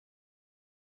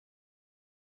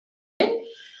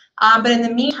But in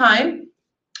the meantime,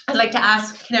 I'd like to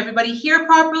ask, can everybody hear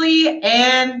properly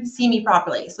and see me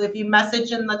properly? So if you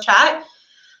message in the chat,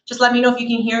 just let me know if you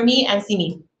can hear me and see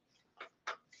me.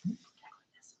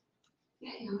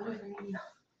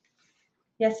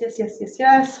 Yes, yes, yes, yes,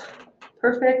 yes.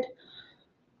 Perfect.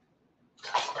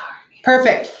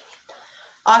 Perfect.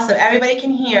 Awesome. Everybody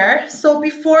can hear. So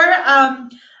before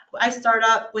I start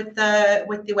up with the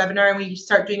webinar and we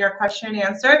start doing our question and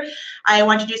answer, I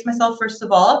want to introduce myself first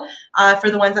of all,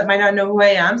 for the ones that might not know who I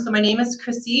am. So my name is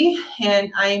Chrissy,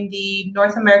 and I'm the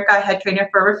North America head trainer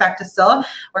for RefectoCil.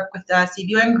 Work with the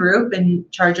CBUN group in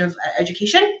charge of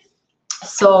education.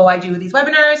 So I do these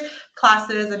webinars,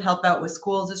 classes, and help out with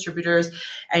schools, distributors,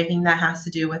 anything that has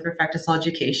to do with RefectoCil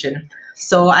education.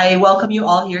 So I welcome you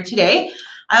all here today.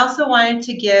 I also wanted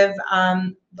to give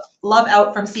love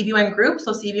out from CBUN Group.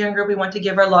 So CBUN Group, we want to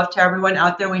give our love to everyone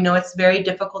out there. We know it's a very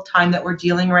difficult time that we're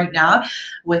dealing right now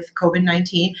with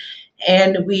COVID-19.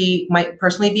 And we might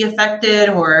personally be affected,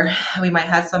 or we might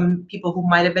have some people who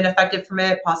might have been affected from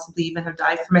it, possibly even have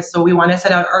died from it. So we want to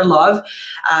send out our love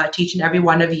to each and every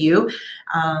one of you.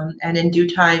 And in due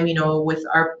time, you know, with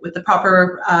the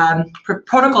proper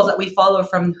protocols that we follow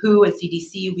from WHO and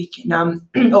CDC, we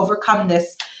can overcome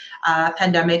this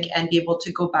pandemic and be able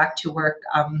to go back to work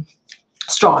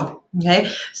strong.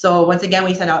 Okay. So once again,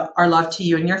 we send out our love to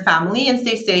you and your family, and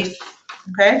stay safe.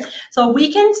 Okay, so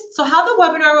how the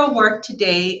webinar will work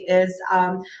today is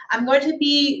you're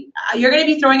going to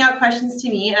be throwing out questions to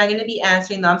me, and I'm going to be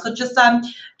answering them. So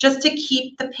just to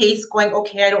keep the pace going,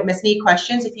 okay, I don't miss any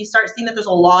questions. If you start seeing that there's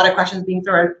a lot of questions being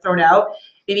thrown out,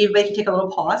 maybe everybody can take a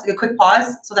little pause, a quick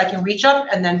pause, so that I can reach up,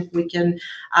 and then we can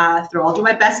I'll do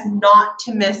my best not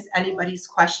to miss anybody's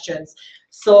questions.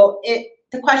 So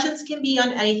the questions can be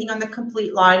on anything on the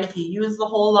complete line, if you use the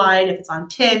whole line, if it's on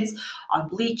tints, on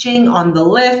bleaching, on the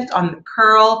lift, on the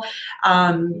curl.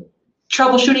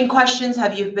 Troubleshooting questions,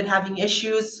 have you been having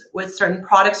issues with certain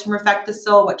products from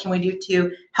RefectoCil? What can we do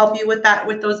to help you with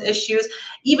those issues?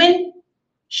 Even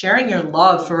sharing your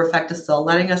love for RefectoCil,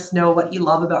 letting us know what you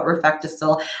love about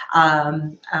RefectoCil.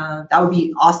 That would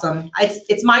be awesome.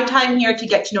 It's my time here to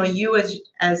get to know you as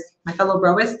my fellow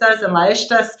broistas and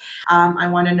laishtas. I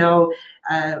want to know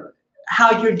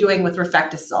how you're doing with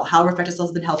RefectoCil, how RefectoCil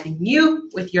has been helping you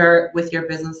with your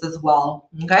business as well.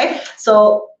 Okay,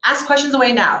 so ask questions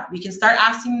away now. We can start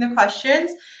asking the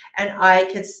questions, and I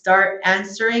can start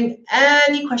answering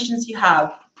any questions you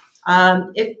have. I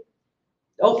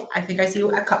think I see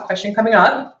a question coming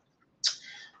up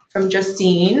from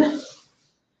Justine.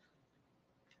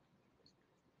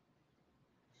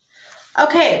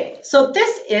 Okay, so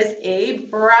this is a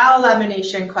brow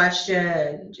lamination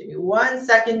question. Give me 1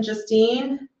 second,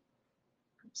 Justine.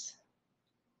 Oops.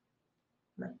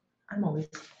 I'm always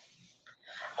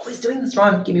doing this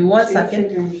wrong. Give me 1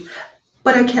 second.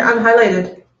 But I can't. I'm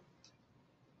highlighted.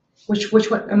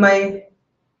 Which one am I?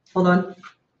 Hold on.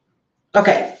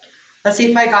 Okay. Let's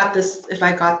see if I got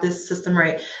this system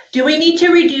right. Do we need to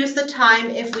reduce the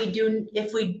time if we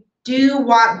do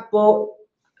want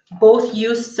both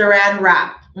use saran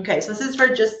wrap? Okay, so this is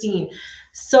for Justine.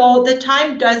 So the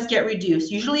time does get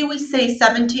reduced. Usually we say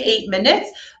 7 to 8 minutes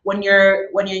when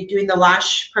you're doing the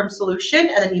lash perm solution,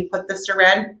 and then you put the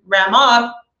saran wrap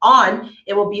on.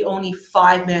 It will be only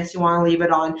 5 minutes. You want to leave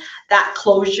it on. That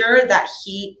closure, that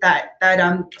heat, that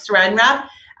saran wrap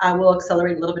will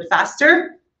accelerate a little bit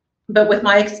faster. But with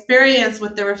my experience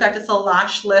with the RefectoCil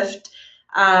Lash Lift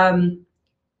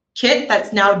kit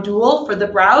that's now dual for the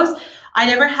brows, I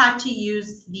never had to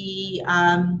use the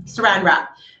saran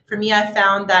wrap. For me, I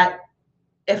found that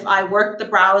if I work the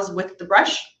brows with the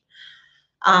brush,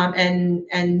 and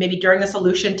maybe during the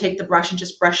solution, take the brush and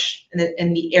just brush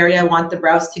in the area I want the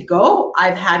brows to go,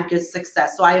 I've had good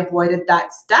success. So I avoided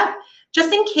that step.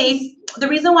 Just in case, the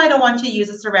reason why I don't want to use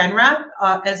a saran wrap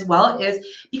as well is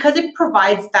because it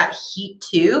provides that heat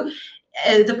too.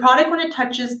 The product, when it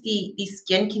touches the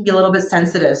skin, can be a little bit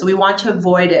sensitive, so we want to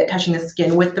avoid it touching the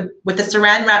skin. With the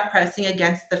saran wrap pressing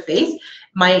against the face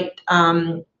might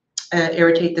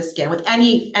irritate the skin. With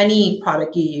any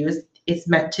product you use, it's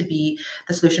meant to be,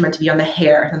 the solution meant to be on the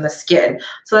hair and the skin.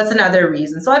 So that's another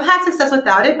reason. So I've had success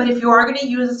without it, but if you are going to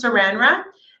use a saran wrap,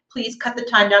 please cut the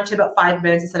time down to about 5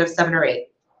 minutes instead of 7 or 8.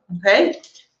 Okay.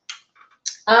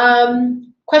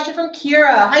 Question from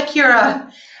Kira. Hi,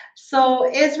 Kira. So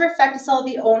is RefectoCil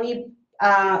the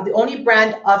only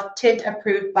brand of tint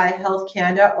approved by Health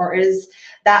Canada, or is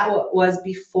that what was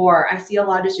before? I see a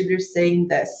lot of distributors saying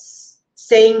this.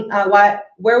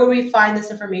 Where would we find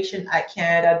this information at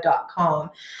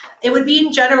canada.com? It would be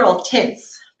in general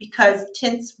tints, because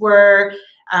tints were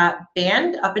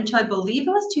banned up until I believe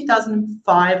it was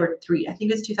 2005 or 3. I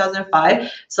think it's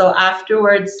 2005. So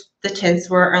afterwards, the tints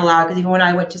were allowed, because even when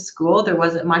I went to school, there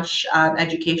wasn't much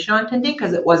education on tinting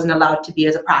because it wasn't allowed to be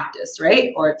as a practice,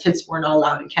 right? Or tints were not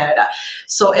allowed in Canada.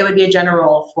 So it would be a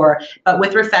general but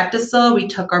with RefectoCil, we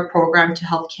took our program to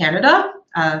Health Canada.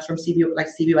 From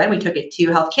CBUN, we took it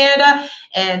to Health Canada,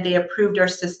 and they approved our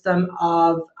system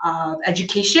of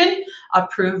education,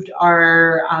 approved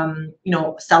our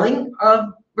selling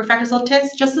of RefectoCil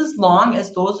tints, just as long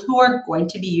as those who are going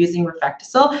to be using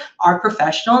RefectoCil are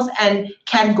professionals and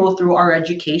can go through our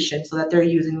education so that they're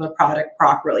using the product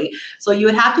properly. So you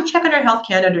would have to check on our Health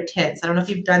Canada tints. I don't know if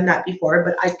you've done that before,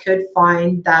 but I could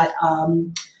find that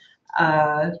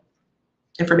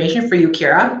information for you,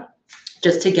 Kira,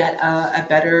 just to get a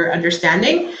better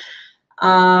understanding.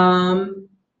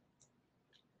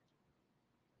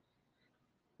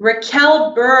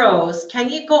 Raquel Burrows, can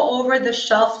you go over the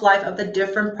shelf life of the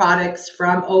different products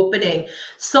from opening?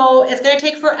 So it's going to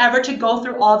take forever to go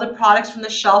through all the products from the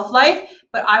shelf life,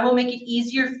 but I will make it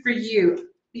easier for you.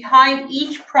 Behind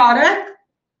each product,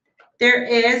 there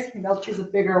is, maybe I'll choose a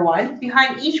bigger one.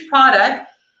 Behind each product,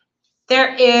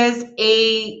 there is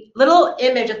a little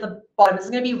image at the bottom. This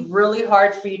is going to be really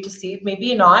hard for you to see,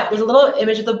 maybe not. There's a little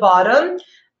image at the bottom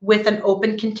with an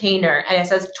open container, and it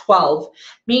says 12,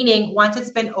 meaning once it's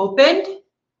been opened,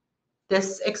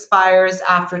 this expires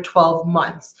after 12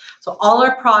 months. So all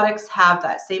our products have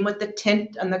that. Same with the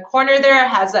tint on the corner there, it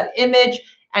has that image,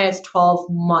 and it's 12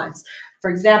 months.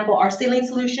 For example, our saline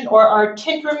solution or our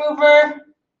tint remover,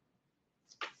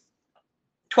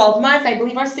 12 months. I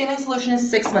believe our saline solution is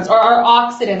 6 months, or our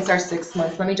oxidants are 6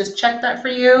 months. Let me just check that for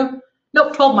you.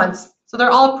 Nope, 12 months. So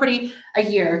they're all pretty a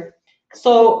year.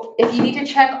 So if you need to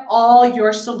check all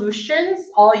your solutions,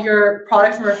 all your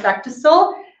products from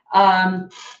RefectoCil,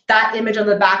 that image on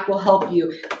the back will help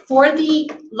you. For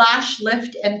the lash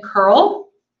lift and curl,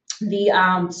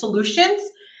 the solutions,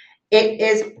 it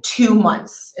is 2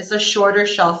 months. It's a shorter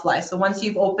shelf life. So once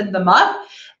you've opened them up,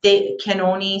 they can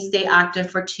only stay active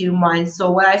for 2 months.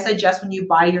 So what I suggest when you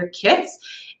buy your kits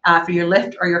for your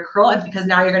lift or your curl, and because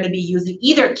now you're going to be using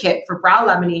either kit for brow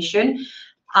lamination,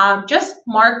 just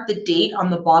mark the date on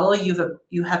the bottle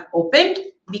you have opened,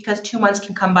 because 2 months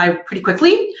can come by pretty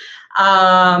quickly.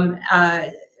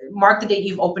 Mark the date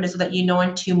you've opened it so that you know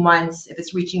in 2 months if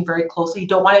it's reaching very close. So you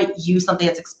don't want to use something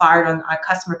that's expired on a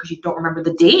customer because you don't remember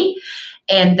the date.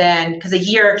 And then, because a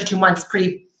year to 2 months,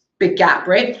 pretty big gap,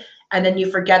 right? And then you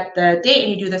forget the date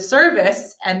and you do the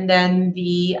service, and then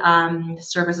the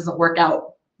service doesn't work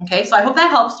out. Okay, so I hope that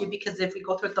helps you, because if we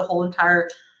go through the whole entire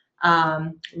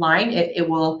line, it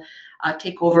will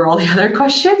take over all the other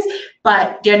questions.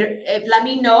 But let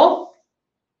me know,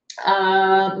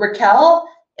 Raquel,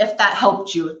 if that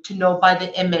helped you to know by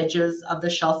the images of the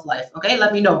shelf life. Okay,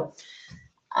 let me know.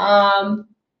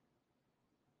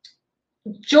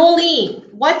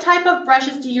 Jolene, what type of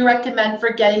brushes do you recommend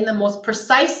for getting the most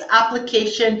precise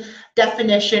application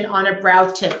definition on a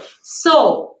brow tint?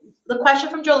 So the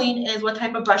question from Jolene is, what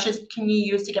type of brushes can you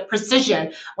use to get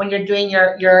precision when you're doing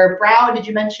your brow? Did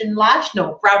you mention lash?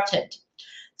 No, brow tint.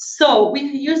 So we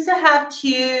used to have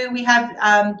two, we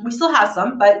still have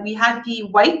some, but we had the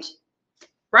white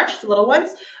brush, the little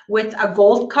ones, with a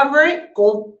gold color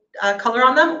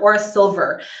on them, or a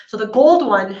silver. So the gold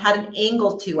one had an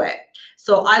angle to it.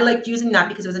 So I liked using that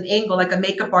because it was an angle like a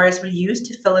makeup artist would use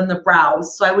to fill in the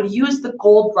brows. So I would use the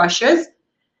gold brushes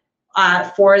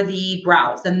for the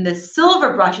brows. And the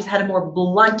silver brushes had a more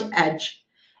blunt edge.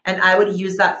 And I would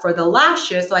use that for the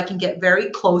lashes so I can get very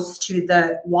close to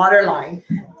the waterline.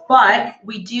 But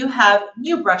we do have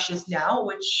new brushes now,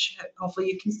 which hopefully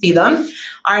you can see them.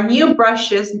 Our new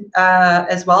brushes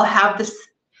as well have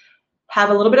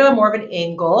a little bit of more of an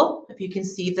angle. If you can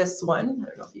see this one, I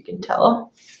don't know if you can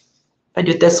tell. If I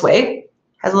do it this way,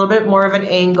 has a little bit more of an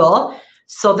angle.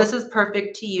 So this is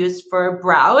perfect to use for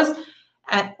brows.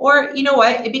 Or you know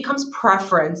what, it becomes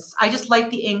preference. I just like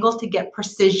the angles to get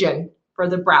precision for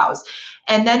the brows.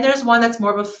 And then there's one that's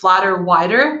more of a flatter,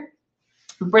 wider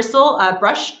bristle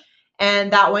brush.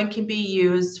 And that one can be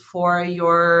used for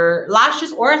your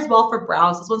lashes or as well for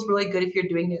brows. This one's really good if you're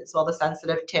doing it as well, the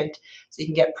sensitive tint, so you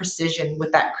can get precision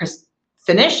with that crisp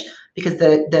finish, because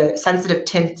the sensitive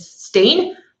tint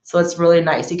stain. So it's really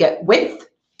nice. You get width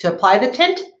to apply the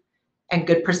tint and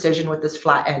good precision with this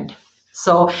flat end.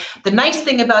 So the nice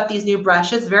thing about these new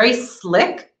brushes, very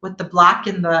slick with the black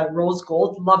and the rose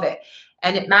gold, love it.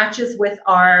 And it matches with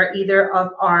either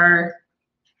of our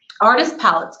artist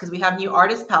palettes, because we have new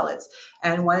artist palettes,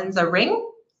 and one's a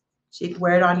ring, so you can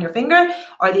wear it on your finger,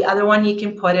 or the other one you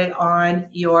can put it on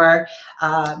your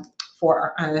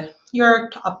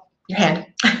your hand.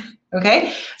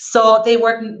 Okay, so they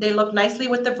look nicely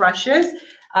with the brushes,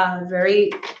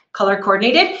 very color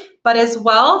coordinated, but as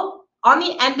well, on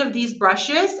the end of these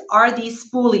brushes are these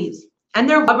spoolies, and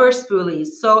they're rubber spoolies.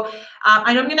 So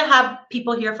I know I'm gonna have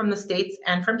people here from the States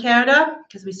and from Canada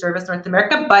because we service North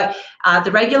America, but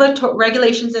the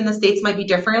regulations in the States might be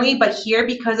differently, but here,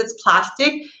 because it's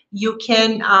plastic, you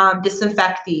can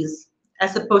disinfect these,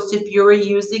 as opposed to if you were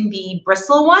using the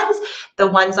bristle ones, the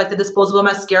ones like the disposable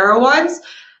mascara ones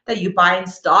that you buy in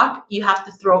stock, you have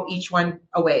to throw each one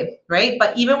away, right?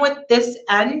 But even with this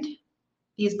end,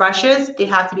 these brushes, they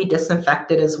have to be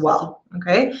disinfected as well,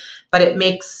 okay? But it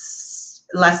makes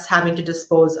less having to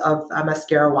dispose of a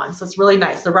mascara one. So it's really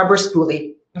nice, the rubber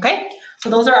spoolie, okay? So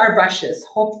those are our brushes.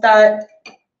 Hope that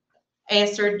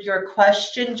answered your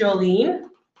question, Jolene.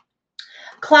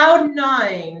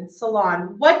 Cloud9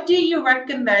 Salon, what do you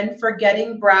recommend for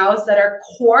getting brows that are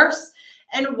coarse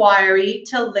and wiry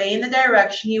to lay in the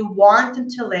direction you want them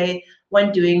to lay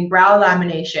when doing brow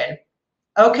lamination?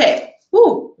 Okay,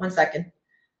 ooh, 1 second.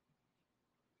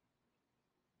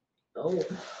 Oh,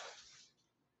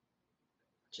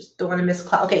 just don't want to miss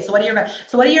cloud. Okay, so what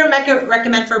do you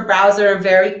recommend for brows that are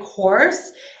very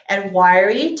coarse and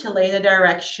wiry to lay in the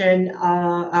direction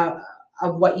of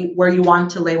where you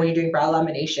want to lay when you're doing brow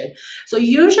lamination? So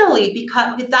usually,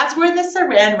 because that's where the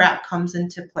saran wrap comes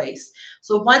into place.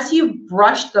 So once you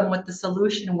brush them with the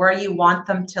solution where you want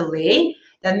them to lay,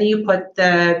 then you put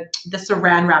the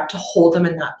saran wrap to hold them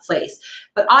in that place.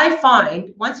 But I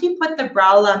find once you put the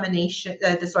brow lamination,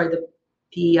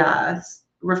 the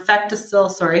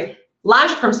RefectoCil,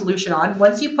 lash perm solution on,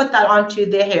 once you put that onto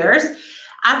the hairs,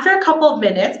 after a couple of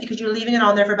minutes, because you're leaving it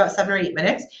on there for about 7 or 8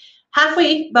 minutes,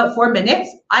 halfway, about 4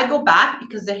 minutes, I go back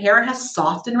because the hair has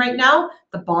softened right now.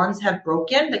 The bonds have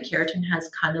broken. The keratin has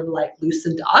kind of like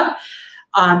loosened up.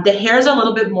 The hairs are a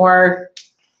little bit more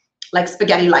like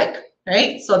spaghetti-like,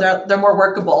 right? So they're more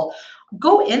workable.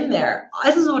 Go in there.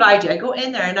 This is what I do. I go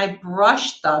in there and I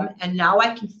brush them, and now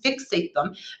I can fixate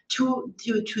them to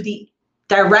the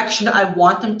direction I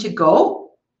want them to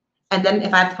go. And then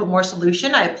if I have to put more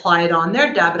solution, I apply it on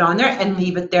there, dab it on there, and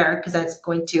leave it there because that's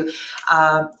going to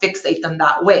fixate them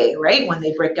that way, right? When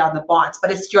they break down the bonds.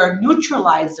 But it's your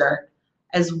neutralizer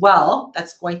as well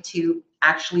that's going to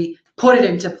actually put it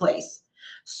into place.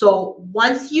 So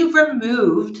once you've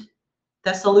removed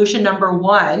the solution number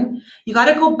 1, you got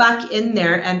to go back in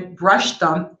there and brush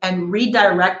them and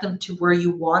redirect them to where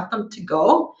you want them to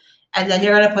go. And then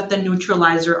you're going to put the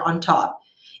neutralizer on top.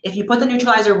 If you put the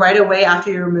neutralizer right away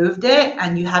after you removed it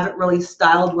and you haven't really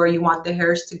styled where you want the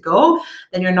hairs to go,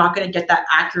 then you're not going to get that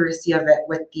accuracy of it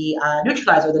with the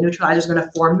neutralizer. The neutralizer is going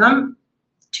to form them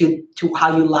to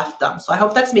how you left them. So I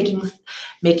hope that's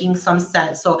making some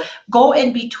sense. So go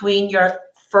in between your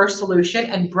first solution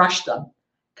and brush them,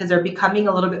 because they're becoming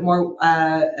a little bit more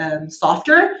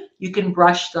softer. You can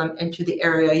brush them into the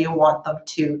area you want them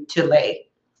to lay.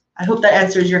 I hope that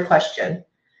answers your question.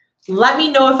 Let me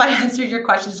know if I answered your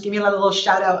question. Just give me a little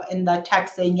shout out in the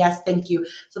text saying yes, thank you,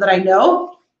 so that I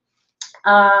know.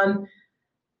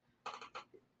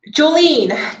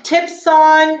 Jolene, tips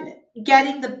on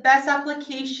getting the best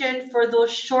application for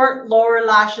those short lower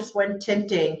lashes when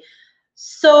tinting.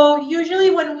 So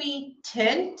usually when we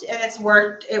tint and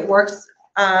it works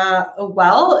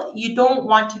well, you don't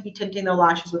want to be tinting the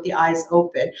lashes with the eyes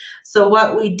open. So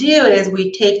what we do is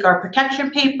we take our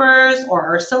protection papers or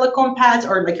our silicone pads,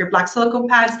 or like your black silicone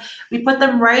pads, we put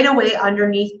them right away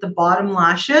underneath the bottom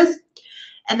lashes.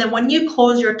 And then when you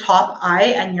close your top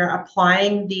eye and you're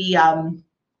applying the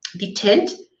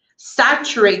tint,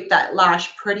 saturate that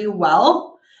lash pretty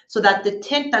well so that the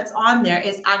tint that's on there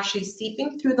is actually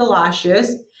seeping through the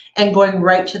lashes and going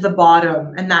right to the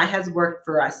bottom. And that has worked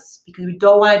for us because we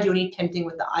don't want to do any tinting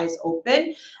with the eyes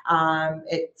open.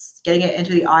 It's getting it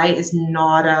into the eye is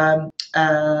not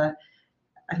a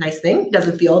nice thing. It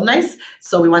doesn't feel nice.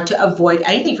 So we want to avoid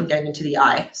anything from getting into the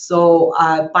eye. So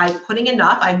by putting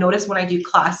enough, I've noticed when I do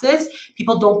classes,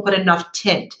 people don't put enough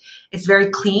tint. It's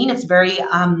very clean, it's very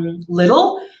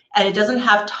little, and it doesn't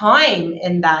have time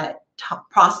in that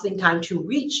processing time to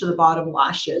reach to the bottom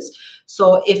lashes.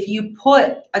 So if you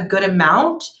put a good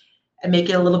amount and make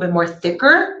it a little bit more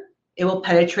thicker, it will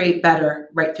penetrate better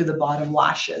right through the bottom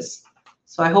lashes.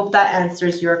 So I hope that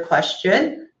answers your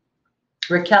question.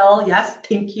 Raquel, yes,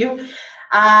 thank you.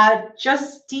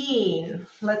 Justine,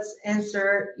 let's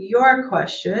answer your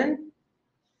question.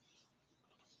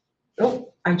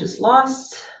 Oh, I just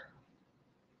lost.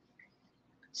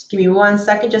 Just give me 1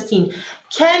 second, Justine.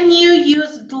 Can you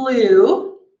use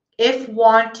glue if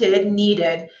wanted,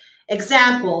 needed?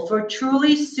 Example, for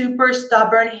truly super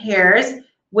stubborn hairs,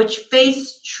 which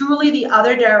face truly the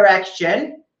other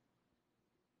direction.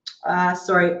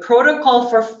 Protocol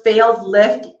for failed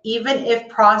lift, even if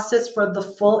processed for the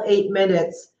full 8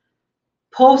 minutes.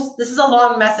 This is a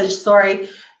long message, sorry.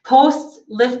 Post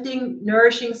lifting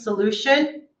nourishing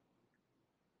solution.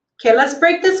 Okay, let's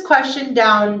break this question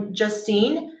down,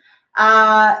 Justine.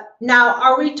 Now,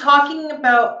 are we talking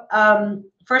about,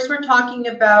 first we're talking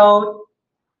about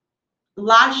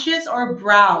lashes or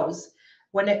brows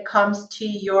when it comes to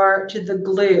the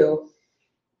glue?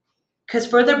 Because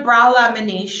for the brow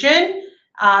lamination,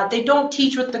 they don't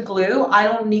teach with the glue. I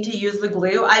don't need to use the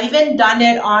glue. I've even done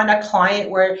it on a client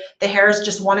where the hairs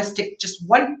just want to stick just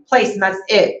one place and that's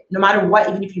it. No matter what,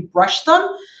 even if you brush them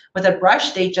with a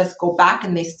brush, they just go back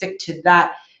and they stick to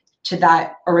that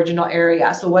original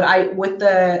area. So with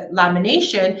the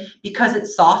lamination, because it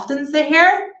softens the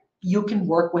hair, you can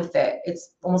work with it.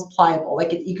 It's almost pliable,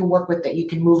 like you can work with it, you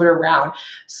can move it around.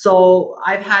 So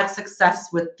I've had success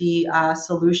with the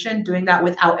solution doing that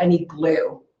without any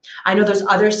glue. I know there's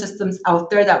other systems out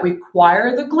there that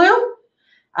require the glue,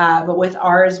 but with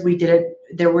ours, we did it.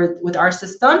 With our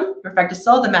system,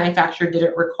 RefectoCil, the manufacturer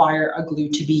didn't require a glue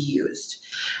to be used.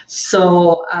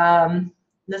 So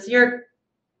this is your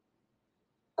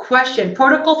question.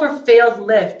 Protocol for failed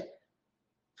lift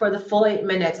for the full 8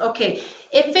 minutes. Okay,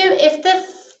 if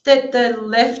the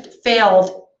lift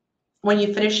failed when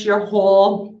you finish your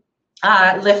whole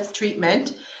lift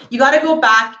treatment, you got to go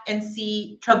back and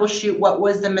troubleshoot what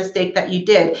was the mistake that you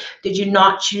did. Did you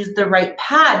not choose the right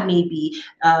pad? Maybe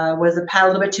was the pad a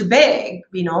little bit too big?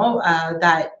 You know,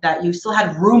 that you still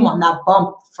had room on that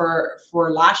bump for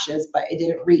lashes, but it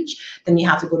didn't reach. Then you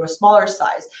have to go to a smaller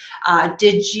size.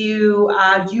 Did you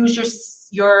use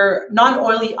your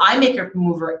non-oily eye makeup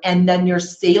remover and then your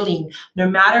saline? No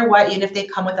matter what, even if they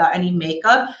come without any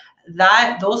makeup,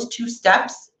 those 2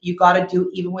 steps you got to do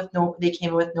even with they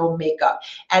came with no makeup.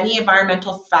 Any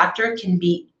environmental factor can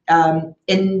be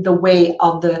in the way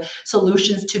of the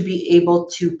solutions to be able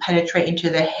to penetrate into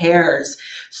the hairs.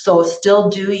 So still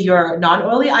do your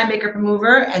non-oily eye makeup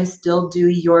remover and still do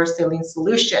your saline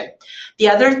solution. The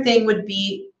other thing would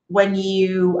be when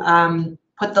you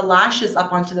put the lashes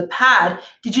up onto the pad,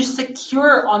 did you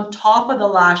secure on top of the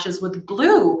lashes with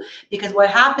glue? Because what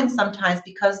happens sometimes,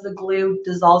 because the glue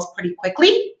dissolves pretty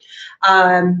quickly,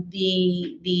 fast,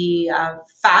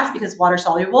 because water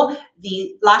soluble,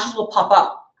 the lashes will pop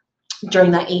up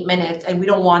during that 8 minutes, and we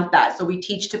don't want that. So we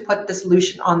teach to put the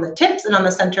solution on the tips and on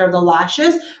the center of the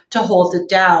lashes to hold it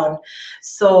down.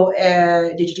 So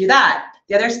did you do that?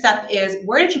 The other step is,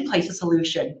 where did you place the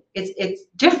solution? It's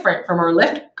different from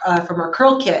our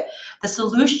curl kit. The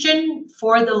solution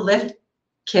for the lift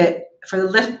kit, for the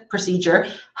lift procedure,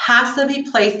 has to be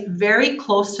placed very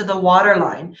close to the water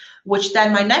line, which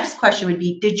then my next question would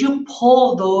be, did you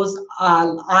pull those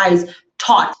eyes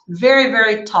taut, very,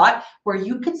 very taut, where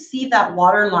you could see that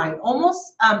water line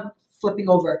almost flipping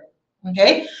over,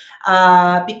 okay?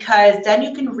 Because then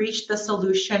you can reach the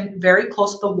solution very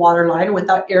close to the water line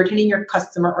without irritating your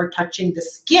customer or touching the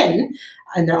skin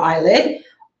on their eyelid.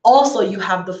 Also, you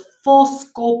have the full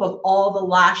scope of all the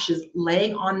lashes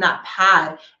laying on that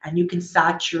pad, and you can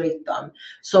saturate them.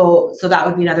 So that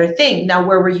would be another thing. Now,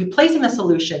 where were you placing the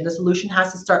solution? The solution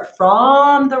has to start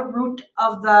from the root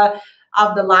of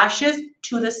the lashes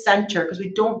to the center, because we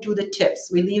don't do the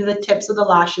tips. We leave the tips of the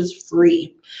lashes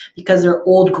free because they're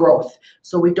old growth.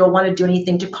 So we don't want to do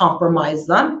anything to compromise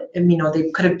them. And, you know, they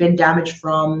could have been damaged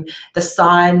from the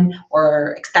sun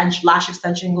or lash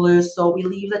extension glue. So we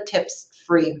leave the tips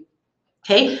free.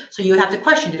 Okay, so you have to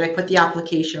question, did I put the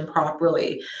application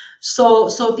properly? So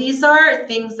these are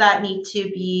things that need to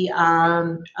be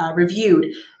reviewed.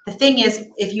 The thing is,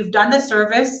 if you've done the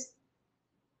service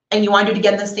and you want to do it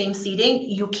again the same seating,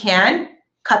 you can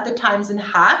cut the times in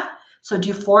half. So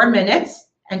do 4 minutes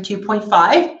and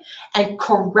 2.5 and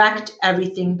correct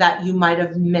everything that you might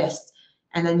have missed,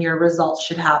 and then your results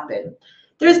should happen.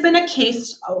 There's been a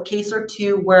case or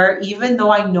two where, even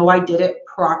though I know I did it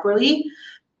properly,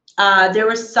 there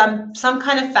was some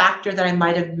kind of factor that I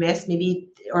might have missed, maybe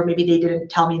they didn't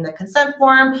tell me in the consent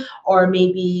form, or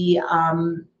maybe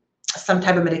some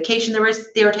type of medication they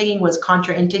were taking was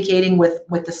contraindicating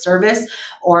with the service,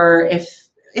 or if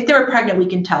they were pregnant, we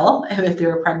can tell if they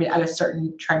were pregnant at a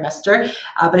certain trimester.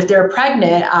 But if they're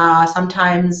pregnant,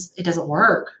 sometimes it doesn't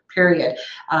work, period,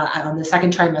 on the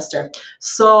 2nd trimester.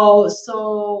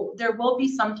 So there will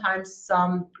be sometimes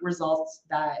some results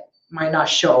that might not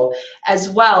show. As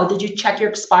well, did you check your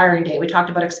expiring date? We talked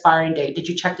about expiring date. Did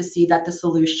you check to see that the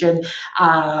solution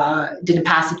didn't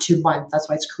pass the 2 months? That's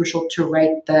why it's crucial to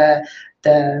write the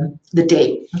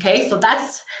date. Okay, so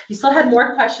you still had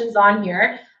more questions on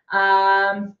here.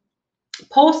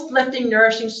 Post-lifting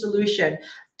nourishing solution.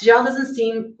 Gel doesn't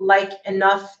seem like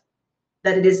enough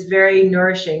that it is very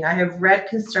nourishing. I have read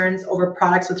concerns over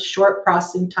products with short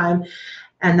processing time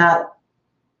and that.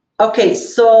 Okay,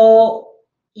 so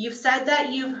you've said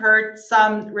that you've heard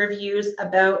some reviews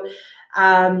about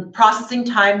processing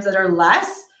times that are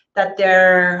less, that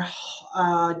they're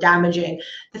damaging.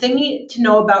 The thing you need to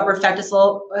know about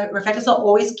RefectoCil, RefectoCil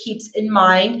always keeps in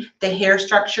mind the hair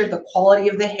structure, the quality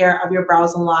of the hair of your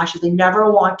brows and lashes. They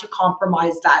never want to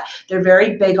compromise that. They're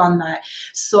very big on that.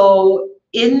 So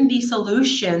in these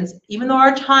solutions, even though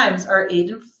our times are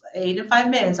 8 and 5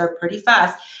 minutes, are pretty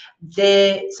fast,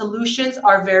 the solutions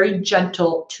are very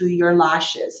gentle to your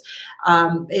lashes.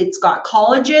 It's got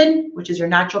collagen, which is your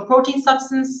natural protein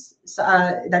substance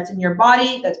that's in your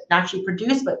body, that's naturally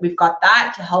produced, but we've got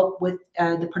that to help with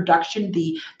the production,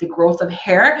 the growth of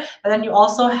hair. But then you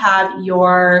also have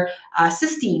your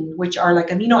cysteine, which are like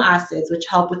amino acids, which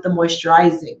help with the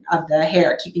moisturizing of the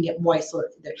hair, keeping it moist.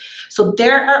 So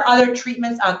there are other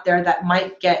treatments out there that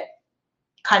might get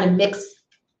kind of mixed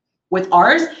with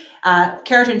ours.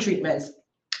 Keratin treatments,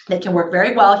 they can work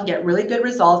very well, can get really good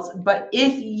results, but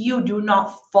if you do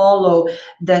not follow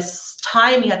this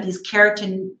timing that these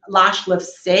keratin lash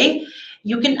lifts say,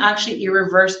 you can actually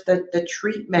reverse the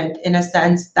treatment in a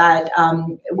sense that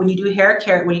when you do hair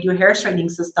straightening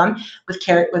system with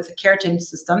the keratin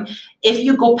system, if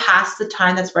you go past the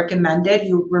time that's recommended,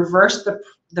 you reverse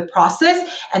the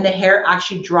process and the hair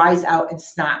actually dries out and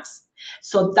snaps.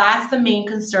 So that's the main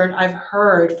concern I've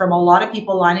heard from a lot of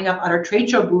people lining up at our trade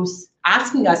show booths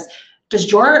asking us,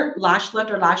 does your lash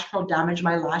lift or lash curl damage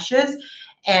my lashes?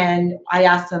 And I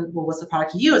asked them, well, what's the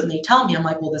product you use? And they tell me, I'm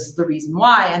like, well, this is the reason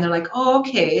why. And they're like, oh,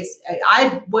 okay.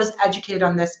 I was educated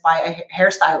on this by a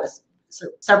hairstylist,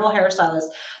 several hairstylists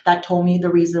that told me the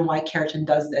reason why keratin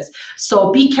does this.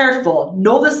 So be careful.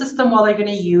 Know the system while you're going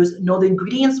to use, know the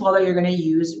ingredients while you're going to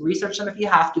use, research them if you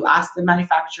have to, ask the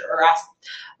manufacturer or ask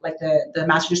like the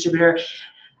master distributor,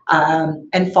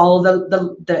 and follow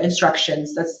the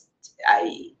instructions. That's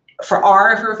for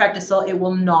RefectoCil, it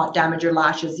will not damage your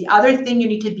lashes. The other thing you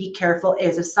need to be careful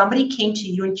is if somebody came to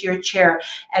you into your chair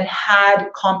and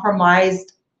had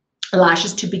compromised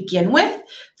lashes to begin with,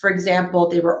 for example,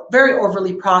 they were very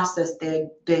overly processed, the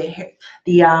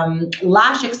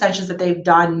lash extensions that they've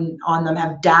done on them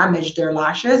have damaged their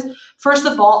lashes. First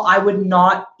of all, I would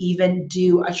not even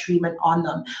do a treatment on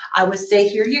them. I would say,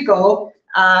 here you go,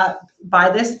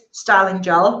 buy this styling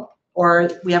gel,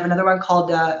 or we have another one called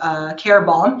Care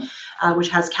Balm, which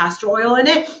has castor oil in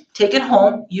it. Take it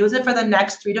home, use it for the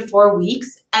next 3 to 4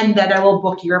 weeks, and then I will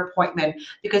book your appointment.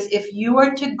 Because if you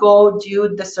were to go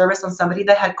do the service on somebody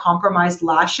that had compromised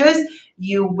lashes,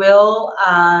 you will,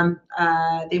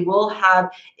 they will have,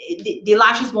 the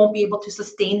lashes won't be able to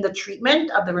sustain the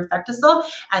treatment of the RefectoCil,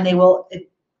 and they will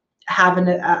have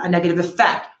a negative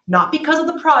effect, not because of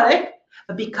the product,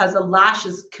 but because the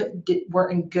lashes were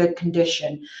in good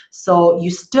condition. So you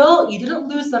didn't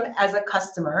lose them as a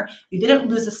customer. You didn't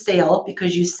lose a sale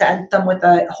because you sent them with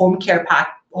a home care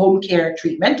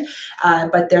treatment,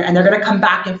 but they're going to come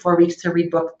back in 4 weeks to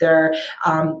rebook their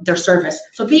service.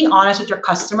 So being honest with your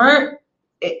customer,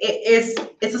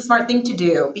 it's a smart thing to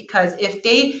do, because if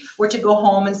they were to go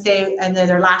home and say, and then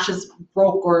their lashes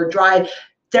broke or dried,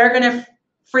 they're going to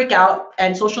freak out,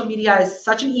 and social media is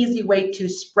such an easy way to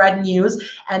spread news,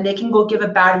 and they can go give a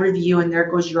bad review, and there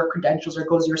goes your credentials, or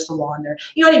goes your salon there.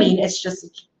 You know what I mean? It's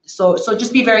just, so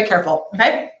just be very careful,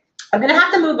 okay? I'm gonna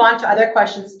have to move on to other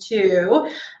questions too.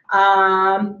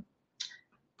 But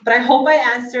I hope I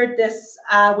answered this,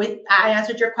 I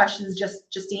answered your questions,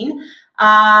 Justine.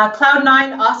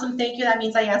 Cloud9, awesome, thank you. That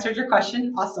means I answered your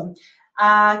question, awesome.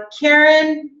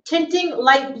 Karen, tinting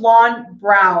light blonde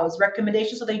brows,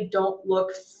 recommendation so they don't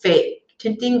look fake.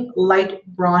 Tinting light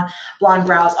blonde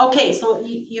brows. Okay, so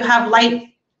you have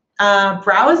light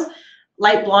brows,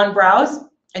 light blonde brows,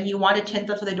 and you want to tint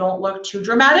them so they don't look too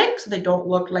dramatic, so they don't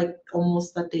look like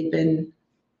almost that they've been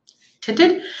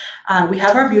tinted. We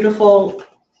have our beautiful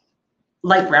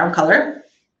light brown color,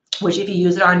 which if you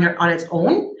use it on its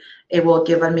own, it will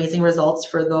give amazing results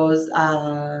for those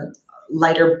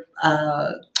lighter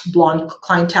blonde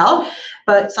clientele.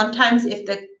 But sometimes if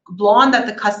the blonde that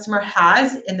the customer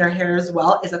has in their hair as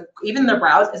well is even the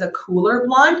brows is a cooler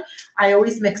blonde, I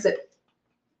always mix it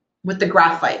with the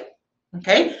graphite.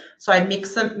 Okay, so I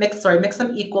mix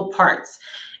them equal parts.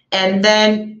 And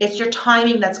then it's your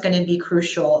timing that's going to be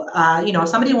crucial. You know, if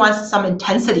somebody wants some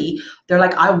intensity, they're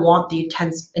like, I want the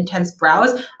intense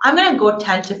brows, I'm going to go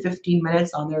 10 to 15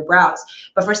 minutes on their brows.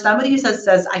 But for somebody who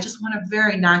says I just want a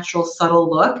very natural, subtle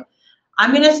look,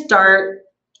 I'm going to start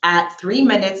at 3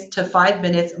 minutes to 5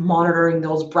 minutes, monitoring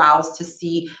those brows to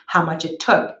see how much it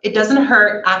took. It doesn't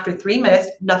hurt after 3 minutes,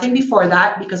 nothing before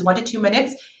that, because 1 to 2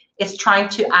 minutes, it's trying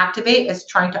to activate, it's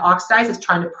trying to oxidize, it's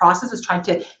trying to process, it's trying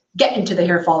to get into the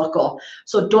hair follicle.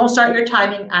 So don't start your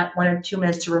timing at 1 or 2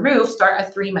 minutes to remove, start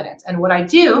at 3 minutes. And what I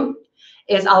do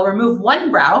is I'll remove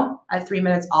one brow at 3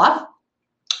 minutes off,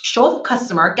 show the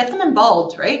customer, get them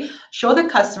involved, right? Show the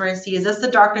customer and see, is this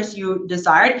the darkness you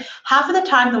desired? Half of the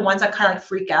time, the ones that kind of like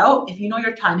freak out, if you know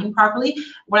your timing properly,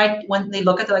 when they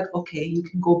look at it, they're like, okay, you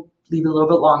can go leave it a little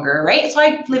bit longer, right? So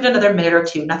I leave it another minute or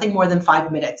two, nothing more than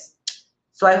 5 minutes.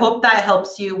 So I hope that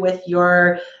helps you with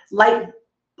your light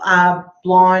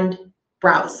blonde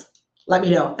brows. Let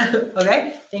me know,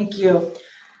 okay? Thank you.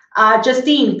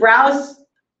 Justine, brows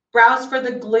for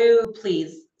the glue,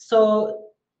 please. So,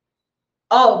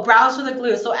 oh, brows for the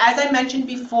glue. So as I mentioned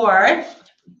before,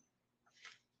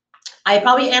 I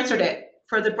probably answered it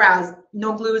for the brows.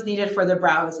 No glue is needed for the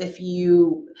brows. If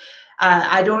you,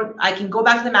 I can go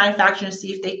back to the manufacturer and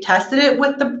see if they tested it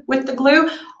with the glue.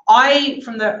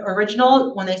 From the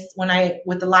original,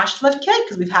 with the lash lift kit,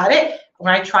 because we've had it,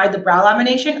 when I tried the brow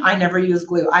lamination, I never used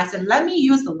glue. I said, let me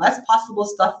use the less possible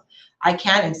stuff I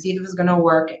can and see if it's gonna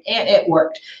work, and it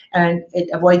worked. And it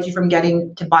avoids you from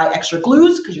getting to buy extra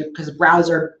glues, because brows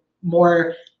are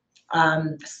more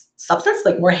substance,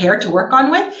 like more hair to work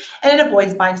on with, and it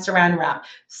avoids buying saran wrap.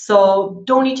 So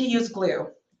don't need to use glue,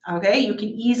 okay? You can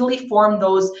easily form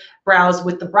those brows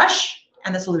with the brush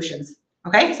and the solutions,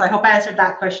 okay? So I hope I answered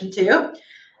that question too.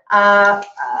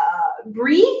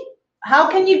 Bree, how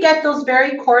can you get those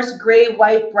very coarse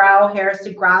gray-white brow hairs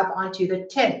to grab onto the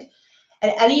tint?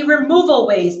 And any removal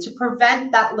ways to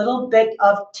prevent that little bit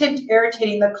of tint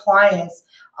irritating the client's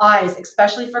eyes,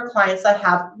 especially for clients that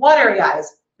have watery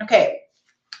eyes. Okay,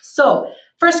 so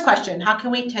first question, how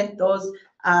can we tint those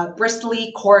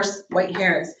bristly, coarse white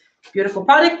hairs? Beautiful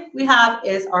product we have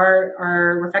is our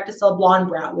RefectoCil Blonde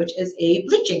Brow, which is a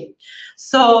bleaching.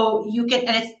 So you can,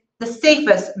 and it's the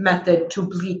safest method to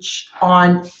bleach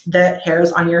on the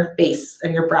hairs on your face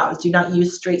and your brows. Do not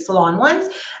use straight salon ones.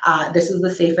 This is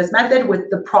the safest method with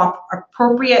the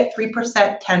appropriate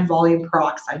 3% 10 volume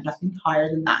peroxide, nothing higher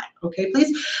than that, okay,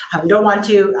 please? We don't want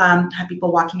to have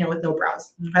people walking in with no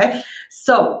brows, okay?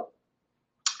 So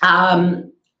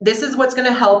this is what's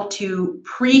gonna help to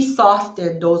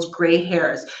pre-soften those gray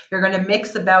hairs. You're gonna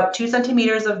mix about 2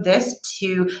 centimeters of this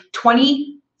to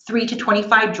 23 to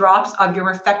 25 drops of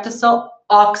your RefectoCil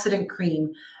oxidant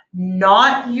cream,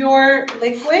 not your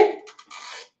liquid,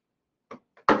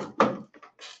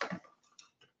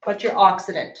 but your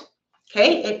oxidant,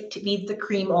 okay? It needs the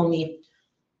cream only,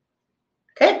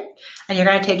 okay? And you're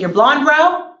gonna take your blonde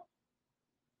brow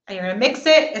and you're gonna mix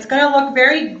it. It's gonna look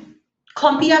very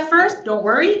clumpy at first, don't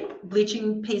worry.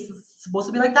 Bleaching paste is supposed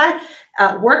to be like that.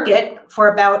 Work it for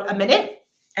about a minute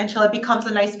until it becomes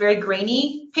a nice, very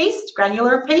grainy paste,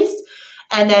 granular paste,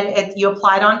 and then you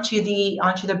apply it onto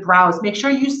the brows. Make sure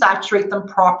you saturate them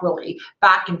properly,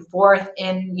 back and forth,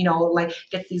 and like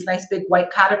get these nice big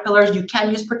white caterpillars. You can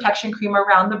use protection cream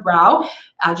around the brow.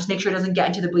 Just make sure it doesn't get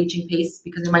into the bleaching paste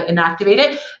because it might inactivate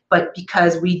it. But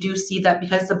because we do see that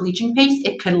because it's a bleaching paste,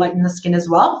 it could lighten the skin as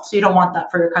well. So you don't want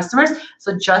that for your customers.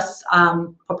 So just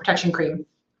put protection cream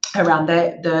around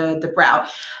the brow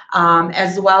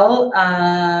as well.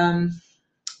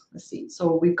 Let's see,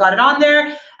 so we've got it on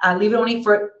there. Leave it only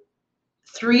for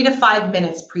 3 to 5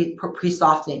 minutes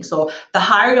pre-softening. So the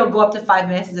higher you'll go up to 5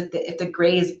 minutes is if the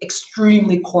gray is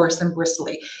extremely coarse and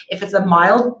bristly. If it's a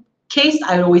mild case,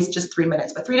 I would always just 3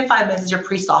 minutes, but 3 to 5 minutes is your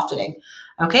pre-softening.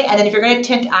 Okay, and then if you're gonna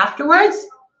tint afterwards,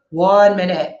 1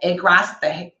 minute. It grasps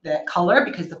the color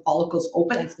because the follicle's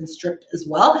open, it's been stripped as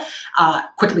well,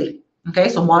 quickly. Okay,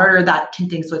 so monitor that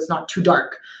tinting so it's not too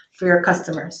dark for your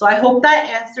customer. So I hope that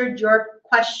answered your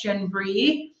question,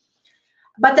 Bree.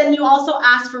 But then you also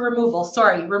asked for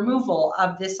removal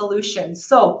of the solution.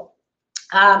 So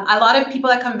a lot of people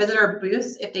that come visit our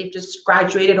booths, if they've just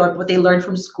graduated or what they learned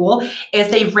from school, is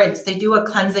they rinse. They do a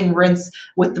cleansing rinse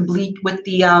with the bleach, with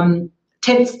the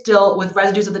tint still, with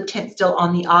residues of the tint still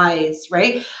on the eyes,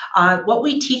 right? What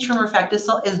we teach from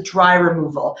RefectoCil is dry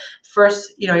removal.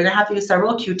 First, you're gonna have to use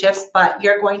several Q-tips, but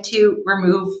you're going to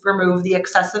remove the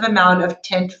excessive amount of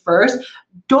tint first.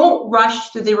 Don't rush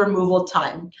through the removal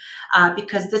time,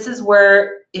 because this is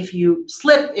where if you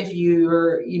slip, if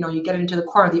you get into the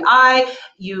corner of the eye,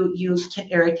 you can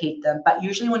irritate them. But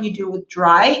usually when you do it with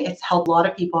dry, it's helped a lot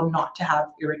of people not to have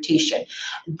irritation.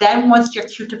 Then once your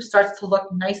Q-tip starts to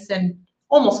look nice and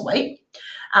almost white,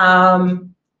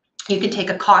 you can take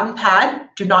a cotton pad,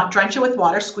 do not drench it with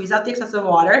water, squeeze out the excessive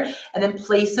water, and then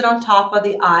place it on top of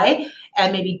the eye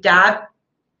and maybe dab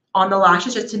on the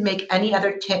lashes just to make any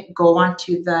other tint go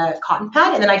onto the cotton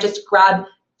pad. And then I just grab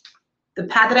the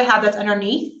pad that I have that's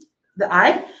underneath the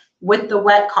eye with the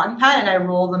wet cotton pad and I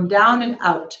roll them down and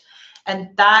out. And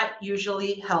that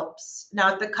usually helps.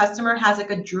 Now, if the customer has like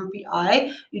a droopy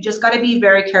eye, you just got to be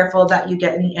very careful that you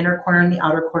get in the inner corner and the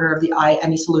outer corner of the eye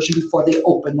any solution before they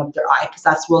open up their eye, because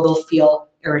that's where they'll feel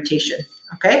irritation.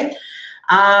 Okay.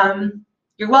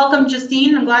 You're welcome,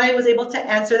 Justine. I'm glad I was able to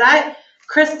answer that.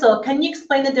 Crystal, can you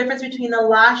explain the difference between the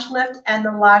lash lift and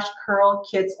the lash curl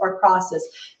kits or process?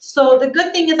 So the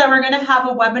good thing is that we're going to have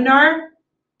a webinar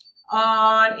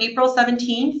on April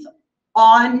 17th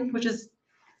which is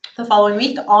the following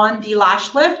week, on the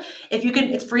lash lift. If you can,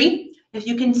 it's free. If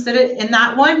you can sit it in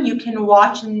that one, you can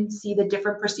watch and see the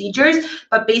different procedures.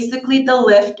 But basically the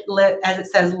lift, as it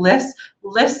says, lifts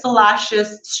the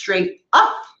lashes straight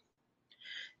up,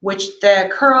 which the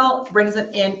curl brings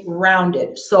it in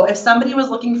rounded. So if somebody was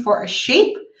looking for a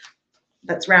shape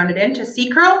that's rounded into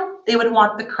C-curl, they would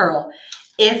want the curl.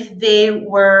 If they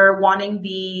were wanting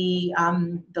the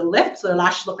lift, so the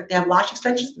lashes look like they have lash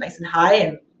extensions, nice and high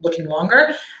and looking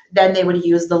longer, then they would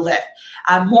use the lift.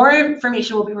 More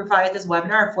information will be provided at this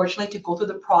webinar. Unfortunately, to go through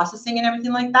the processing and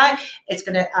everything like that, it's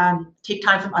going to take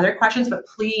time from other questions, but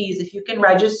please, if you can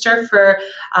register for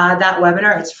that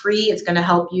webinar, it's free. It's going to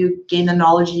help you gain the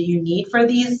knowledge that you need for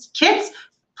these kits.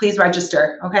 Please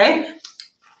register, okay?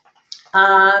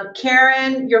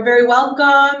 Karen, you're very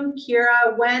welcome.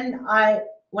 Kira, when I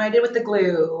did with the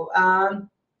glue.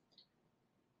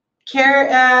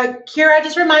 Kira,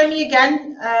 just remind me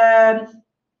again.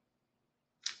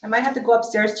 I might have to go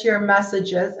upstairs to your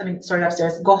messages. I mean, sorry,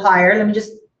 upstairs. Go higher. Let me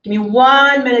just give me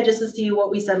 1 minute just to see what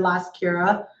we said last,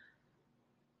 Kira.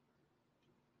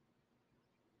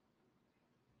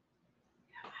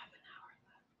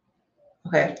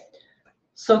 Okay.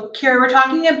 So, Kira, we're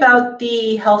talking about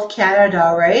the Health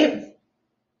Canada, right?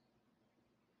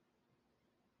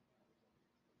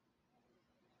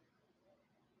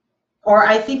 Or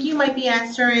I think you might be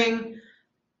answering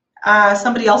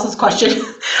somebody else's question.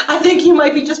 I think you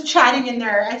might be just chatting in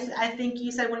there. I think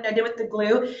you said when I did with the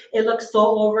glue, it looks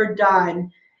so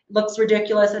overdone. It looks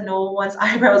ridiculous and no one's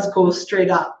eyebrows go straight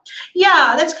up.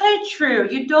 Yeah, that's kind of true.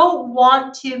 You don't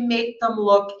want to make them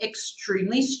look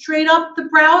extremely straight up, the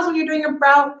brows, when you're doing a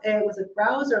brow. Was it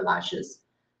brows or lashes?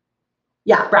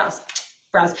 Yeah, brows.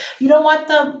 You don't want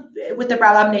them with the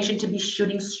brow lamination to be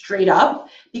shooting straight up,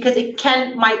 because it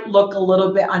might look a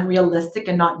little bit unrealistic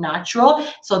and not natural.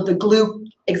 So the glue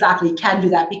exactly can do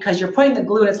that, because you're putting the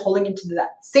glue and it's holding into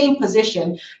that same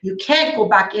position. You can't go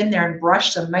back in there and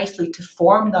brush them nicely to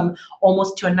form them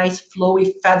almost to a nice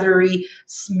flowy, feathery,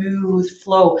 smooth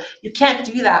flow. You can't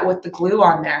do that with the glue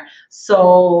on there.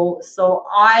 So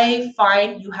I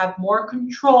find you have more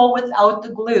control without the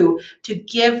glue to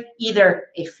give either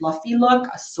a fluffy look,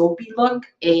 a soapy look,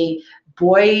 a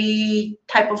boy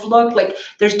type of look. Like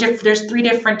there's 3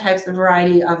 different types of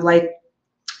variety of like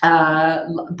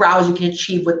brows you can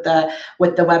achieve with the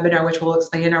webinar, which we'll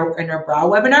explain in our brow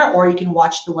webinar, or you can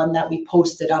watch the one that we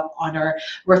posted up on our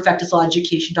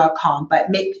RefectoCileEducation.com.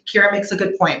 But Kira makes a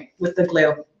good point with the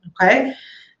glue. Okay.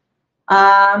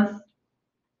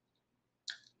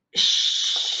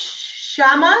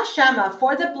 Shama,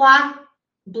 for the black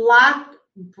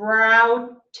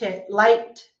brow tint,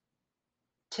 light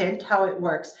tint, how it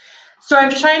works. So I'm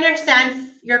just trying to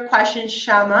understand your question,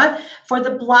 Shama. For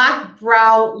the black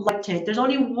brow light tint, there's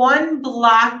only one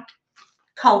black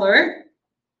color,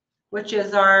 which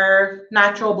is our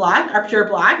natural black, our pure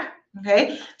black.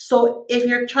 Okay. So if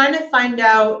you're trying to find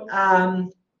out how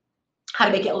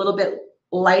to make it a little bit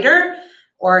lighter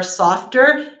or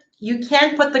softer, you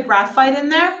can put the graphite in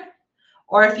there,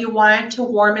 or if you wanted to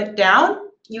warm it down,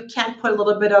 you can put a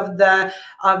little bit of the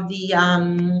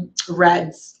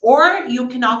reds, or you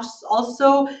can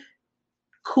also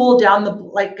cool down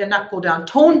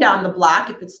tone down the black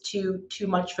if it's too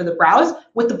much for the brows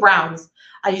with the browns.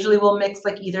 I usually will mix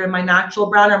like either my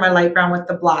natural brown or my light brown with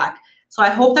the black. So I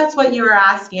hope that's what you were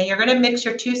asking. And you're going to mix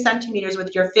your 2 centimeters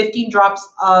with your 15 drops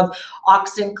of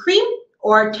Oxent cream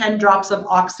or 10 drops of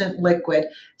Oxent liquid.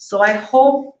 So I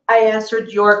hope I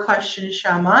answered your question,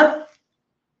 Shama.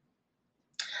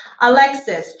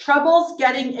 Alexis, troubles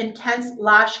getting intense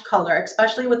lash color,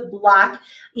 especially with black,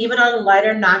 even on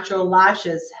lighter natural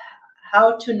lashes.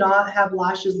 How to not have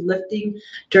lashes lifting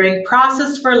during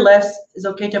process for lifts. Is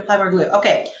okay to apply more glue.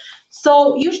 Okay,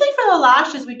 so usually for the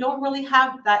lashes, we don't really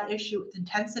have that issue with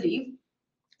intensity.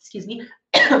 Excuse me,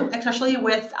 especially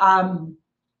with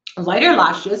lighter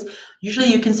lashes. Usually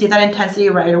you can see that intensity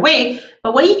right away.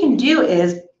 But what you can do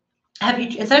is,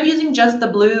 instead of using just the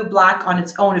blue black on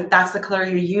its own, if that's the color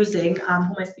you're using, who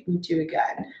am I speaking to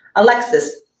again?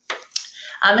 Alexis,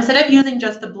 instead of using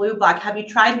just the blue black, have you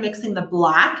tried mixing the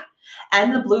black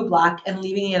and the blue black and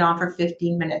leaving it on for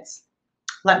 15 minutes?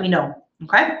 Let me know,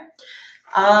 okay?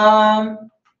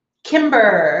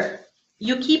 Kimber,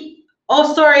 you keep,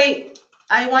 oh, sorry,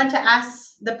 I want to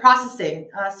ask the processing,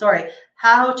 sorry,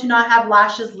 how to not have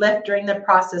lashes lift during the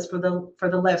process for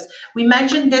the lifts. We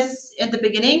mentioned this in the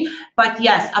beginning, but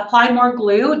yes, apply more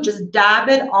glue, just dab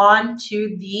it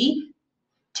onto the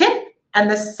tip and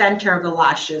the center of the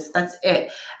lashes, that's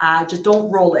it. Just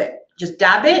don't roll it, just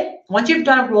dab it. Once you've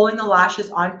done rolling the lashes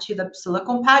onto the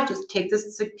silicone pad, just take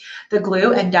the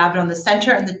glue and dab it on the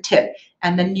center and the tip,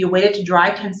 and then you wait it to dry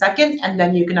 10 seconds, and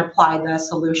then you can apply the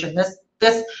solution.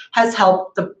 This has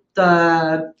helped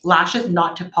the lashes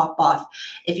not to pop off.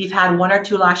 If you've had 1 or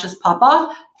 2 lashes pop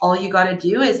off, all you got to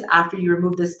do is, after you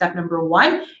remove this step number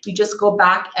 1, you just go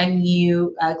back and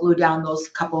you glue down those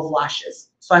couple of lashes.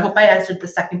 So I hope I answered the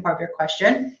second part of your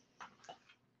question.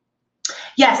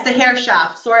 Yes, the hair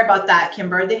shaft. Sorry about that,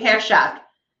 Kimber. The hair shaft.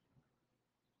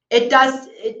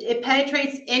 It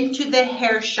penetrates into the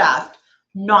hair shaft,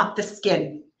 not the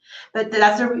skin. But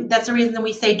that's the reason that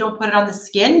we say don't put it on the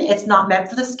skin. It's not meant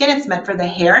for the skin. It's meant for the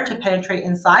hair to penetrate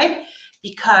inside,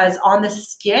 because on the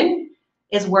skin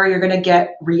is where you're going to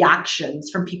get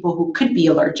reactions from people who could be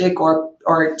allergic or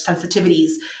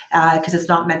sensitivities, because it's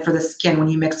not meant for the skin when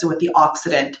you mix it with the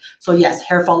oxidant. So yes,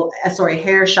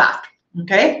 hair shaft.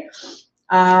 Okay.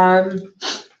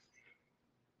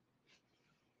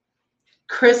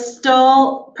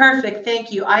 Crystal, perfect,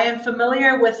 thank you. I am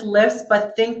familiar with lifts,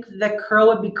 but think the curl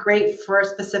would be great for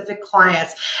specific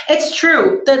clients. It's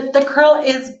true, the curl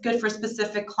is good for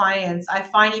specific clients. I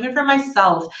find even for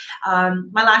myself,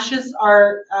 my lashes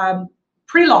are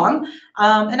pretty long,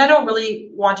 and I don't really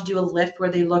want to do a lift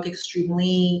where they look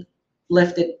extremely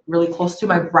lifted really close to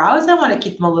my brows. I want to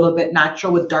keep them a little bit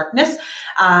natural with darkness,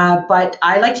 but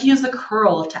I like to use the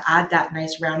curl to add that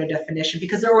nice rounded definition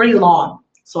because they're already long.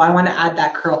 So I want to add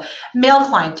that curl. Male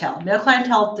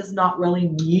clientele does not really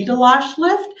need a lash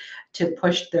lift to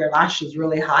push their lashes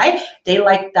really high. They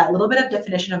like that little bit of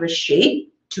definition of a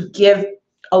shape to give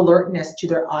alertness to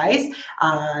their eyes.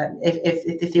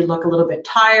 If they look a little bit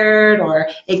tired, or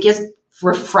it gives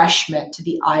refreshment to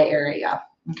the eye area.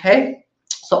 Okay.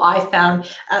 So I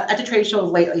found at the trade shows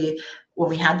lately, when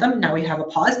we had them, now we have a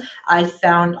pause, I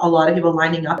found a lot of people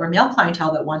lining up, or male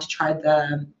clientele, that want to try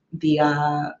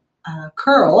the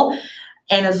curl,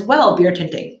 and as well beard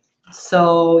tinting.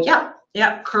 So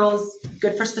yeah, curls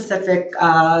good for specific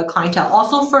clientele.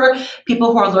 Also for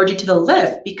people who are allergic to the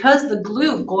lift, because the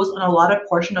glue goes on a lot of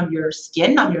portion of your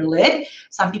skin, on your lid.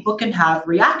 Some people can have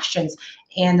reactions,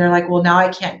 and they're like, well, now I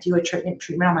can't do a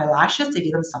treatment on my lashes to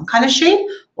give them some kind of shape.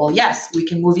 Well, yes, we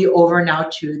can move you over now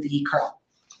to the curl.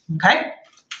 Okay.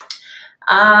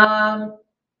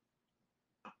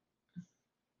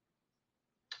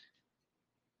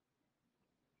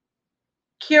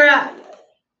 Kira,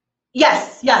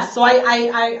 yes. So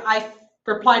I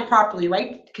replied properly,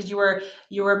 right? Because you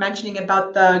were mentioning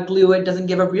about the glue. It doesn't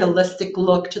give a realistic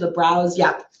look to the brows.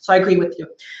 Yeah, so I agree with you.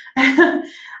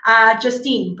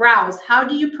 Justine, brows. How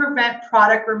do you prevent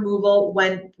product removal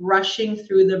when brushing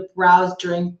through the brows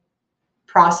during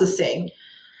processing?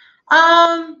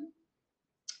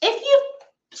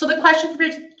 So the question for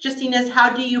Justine is, how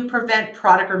do you prevent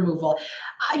product removal?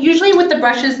 Usually with the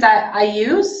brushes that I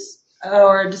use,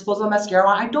 or disposable mascara,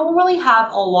 I don't really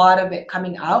have a lot of it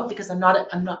coming out because I'm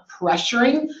not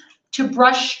pressuring to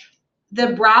brush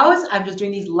the brows. I'm just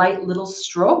doing these light little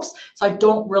strokes, so I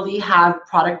don't really have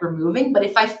product removing. But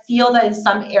if I feel that in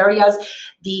some areas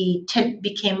the tint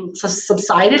became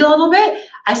subsided a little bit,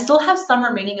 I still have some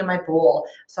remaining in my bowl,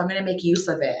 so I'm going to make use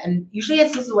of it. And usually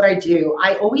this is what I do.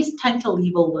 I always tend to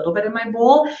leave a little bit in my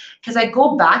bowl because I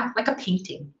go back like a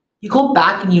painting. You go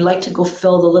back and you like to go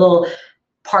fill the little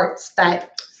parts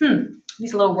that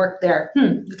needs a little work there,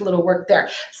 needs a little work there.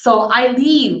 So I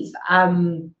leave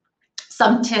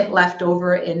some tint left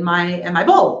over in my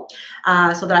bowl,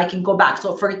 so that I can go back.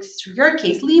 So for your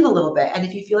case, leave a little bit. And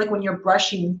if you feel like when you're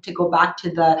brushing to go back to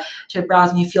the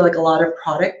brows and you feel like a lot of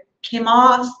product came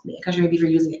off, because maybe you're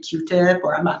using a Q-tip,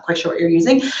 or I'm not quite sure what you're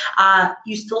using,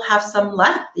 you still have some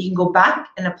left that you can go back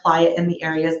and apply it in the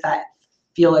areas that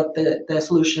feel like the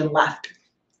solution left.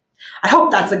 I hope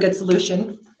that's a good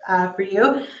solution for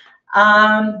you.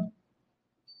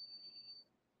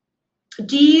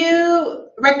 Do you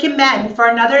recommend for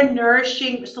another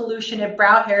nourishing solution if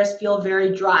brow hairs feel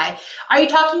very dry? Are you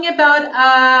talking about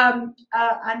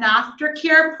an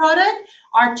aftercare product?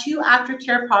 Our two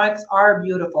aftercare products are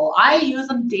beautiful. I use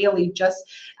them daily. Just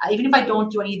even if I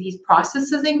don't do any of these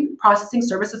processing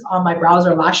services on my brows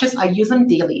or lashes, I use them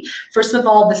daily. First of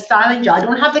all, the styling gel. I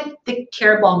don't have the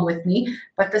care balm with me,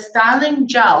 but the styling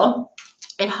gel,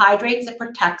 it hydrates, it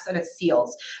protects, and it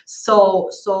seals. So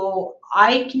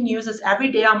I can use this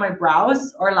every day on my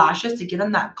brows or lashes to give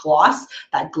them that gloss,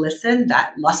 that glisten,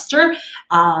 that luster.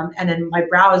 And then my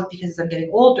brows, because I'm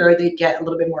getting older, they get a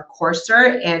little bit more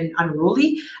coarser and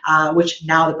unruly, which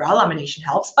now the brow lamination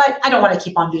helps. But I don't want to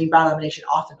keep on doing brow lamination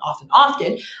often.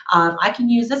 I can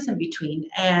use this in between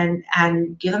and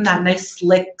give them that nice,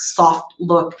 slick, soft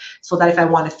look, so that if I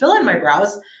want to fill in my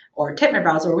brows or tip my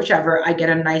brows or whichever, I get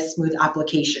a nice smooth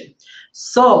application.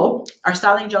 So our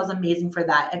styling gel is amazing for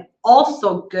that, and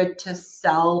also good to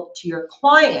sell to your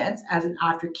clients as an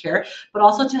aftercare, but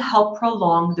also to help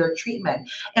prolong their treatment.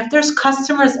 If there's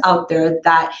customers out there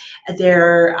that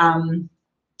their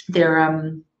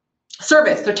tinting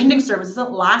service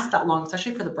doesn't last that long,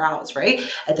 especially for the brows, right?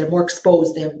 And they're more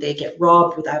exposed. They get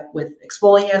rubbed with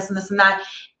exfoliants and this and that,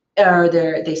 or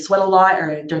they sweat a lot,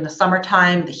 or during the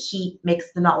summertime, the heat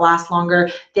makes them not last longer.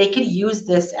 They could use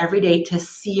this every day to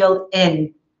seal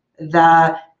in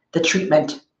the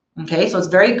treatment. Okay, so it's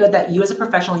very good that you as a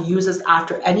professional use this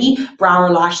after any brow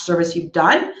or lash service you've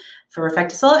done for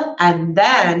RefectoCil, and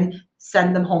then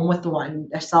send them home with one,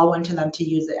 or sell one to them to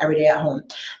use it every day at home.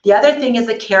 The other thing is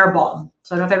the care balm.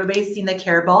 So I don't know if everybody's seen the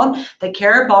care balm. The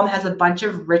care balm has a bunch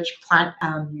of rich plant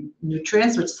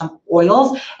nutrients, which some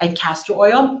oils and castor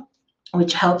oil,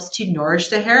 which helps to nourish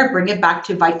the hair, bring it back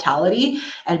to vitality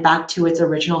and back to its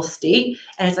original state.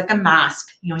 And it's like a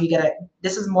mask. You know, you get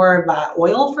this is more of a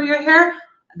oil for your hair,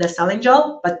 the styling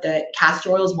gel, but the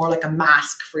castor oil is more like a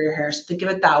mask for your hair. So think of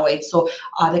it that way. So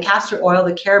the castor oil,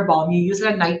 the care balm, you use it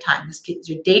at nighttime. This is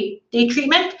your day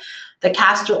treatment. The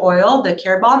castor oil, the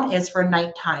care balm, is for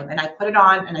nighttime, and I put it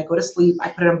on and I go to sleep. I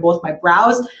put it on both my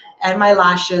brows and my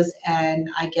lashes, and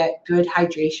I get good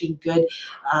hydration, good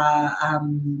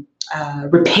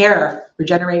repair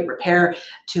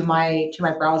to my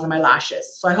brows and my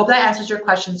lashes. So I hope that answers your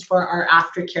questions for our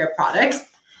aftercare products.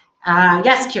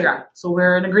 Yes, Kira. So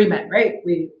we're in agreement, right?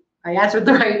 I answered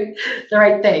the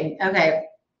right thing. Okay.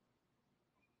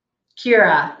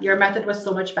 Kira, your method was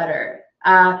so much better.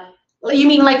 You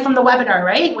mean like from the webinar,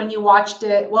 right? When you watched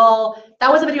it? Well,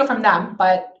 that was a video from them,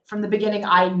 but from the beginning,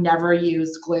 I never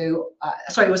used glue.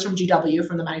 Sorry, it was from GW,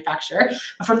 from the manufacturer.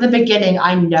 But from the beginning,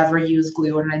 I never used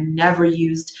glue, and I never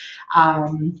used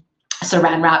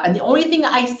saran wrap. And the only thing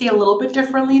I say a little bit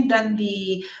differently than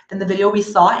the video we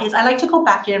saw is I like to go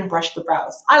back in and brush the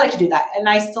brows. I like to do that, and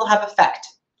I still have effect.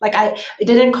 Like it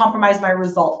didn't compromise my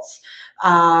results.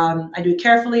 I do it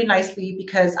carefully, nicely,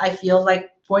 because I feel like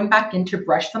going back in to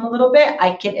brush them a little bit,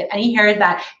 I can, any hair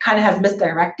that kind of has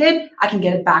misdirected, I can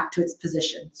get it back to its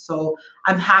position. So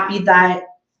I'm happy that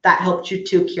that helped you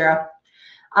too, Kira.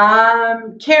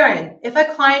 Karen, if a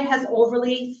client has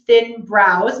overly thin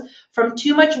brows from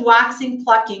too much waxing,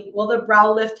 plucking, will the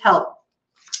brow lift help?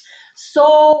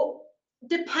 So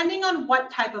depending on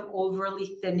what type of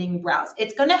overly thinning brows,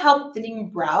 it's going to help thinning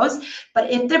brows.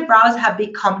 But if the brows have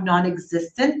become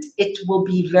non-existent, it will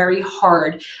be very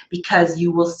hard, because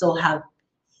you will still have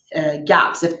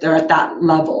gaps if they're at that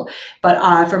level.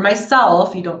 But for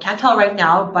myself, you can't tell right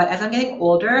now, but as I'm getting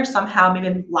older, somehow maybe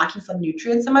I'm lacking some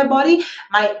nutrients in my body,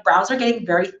 my brows are getting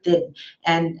very thin,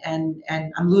 and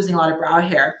I'm losing a lot of brow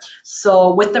hair.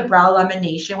 So with the brow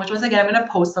lamination, which was, again, I'm going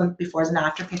to post some befores and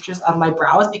after pictures of my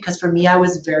brows, because for me, I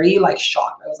was very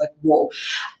shocked. I was like, whoa,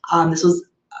 this was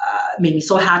made me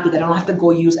so happy that I don't have to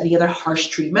go use any other harsh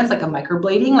treatments like a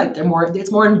microblading. Like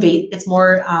it's more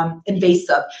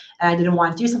invasive, and I didn't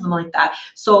want to do something like that.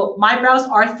 So my brows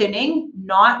are thinning,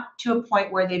 not to a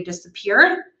point where they've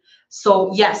disappeared.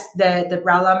 So yes, the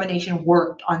brow lamination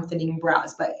worked on thinning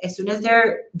brows, but as soon as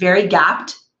they're very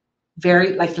gapped,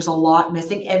 there's a lot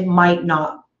missing, it might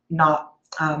not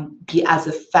be as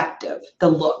effective, the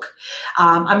look.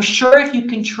 I'm sure if you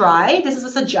can try, this is a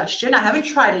suggestion, I haven't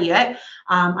tried it yet.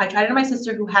 I tried it on my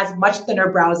sister, who has much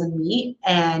thinner brows than me,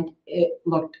 and it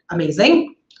looked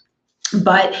amazing.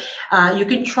 But you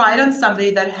can try it on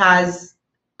somebody that has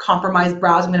compromised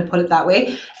brows, I'm going to put it that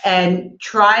way, and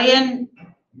try and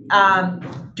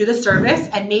do the service,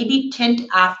 and maybe tint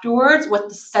afterwards with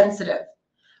the sensitive,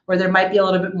 where there might be a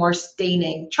little bit more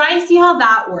staining. Try and see how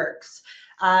that works.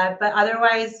 But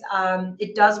otherwise,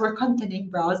 it does work on thinning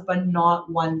brows, but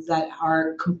not ones that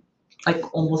are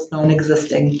almost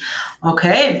non-existing.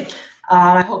 Okay.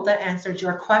 I hope that answered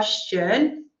your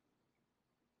question.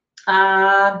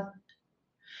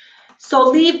 So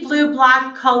leave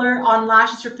blue-black color on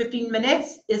lashes for 15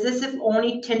 minutes. Is this if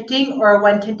only tinting or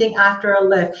when tinting after a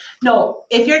lift? No,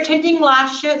 if you're tinting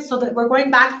lashes, so that we're going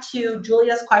back to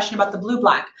Julia's question about the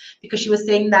blue-black, because she was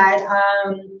saying that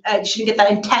she didn't get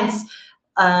that intense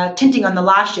tinting on the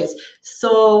lashes.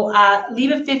 So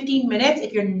leave it 15 minutes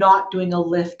if you're not doing a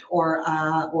lift or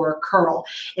a curl.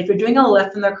 If you're doing a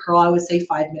lift and a curl, I would say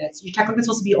 5 minutes. You're technically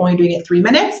supposed to be only doing it 3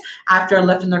 minutes after a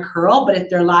lift and a curl, but if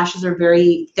their lashes are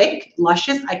very thick,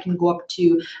 luscious, I can go up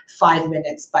to 5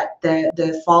 minutes. But the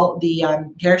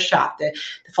hair shaft, the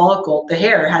follicle, the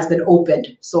hair has been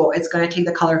opened, so it's going to take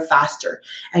the color faster,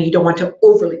 and you don't want to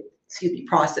overly,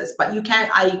 process. But you can,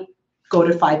 I go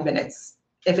to 5 minutes.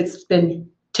 If it's been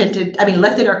tinted,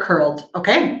 lifted or curled,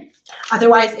 okay?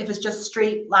 Otherwise, if it's just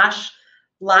straight lash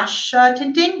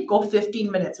tinting, go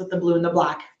 15 minutes with the blue and the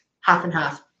black, half and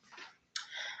half.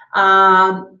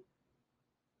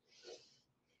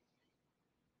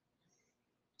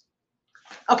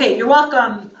 Okay, you're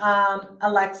welcome,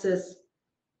 Alexis.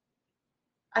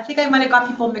 I think I might have got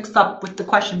people mixed up with the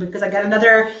question because I got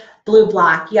another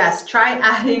blue-black. Yes, try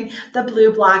adding the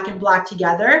blue-black and black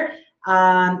together.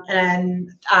 The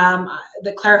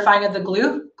clarifying of the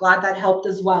glue, glad that helped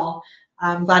as well.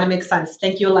 I'm glad it makes sense.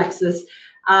 Thank you, Alexis.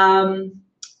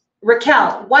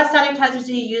 Raquel, what sanitizers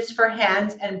do you use for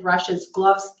hands and brushes?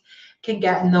 Gloves can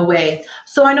get in the way.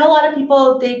 So I know a lot of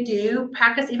people, they do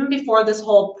practice, even before this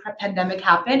whole pandemic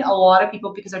happened, a lot of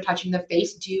people, because they're touching the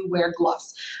face, do wear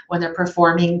gloves when they're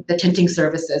performing the tinting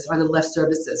services or the lift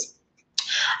services.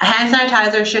 A hand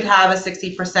sanitizer should have a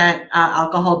 60%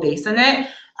 alcohol base in it.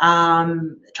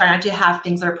 Try not to have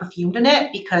things that are perfumed in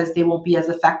it because they won't be as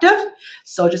effective.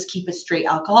 So just keep it straight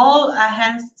alcohol,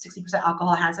 60%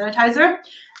 alcohol hand sanitizer.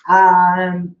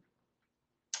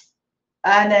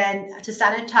 And then to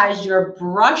sanitize your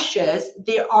brushes,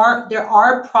 there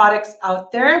are products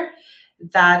out there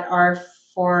that are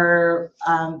for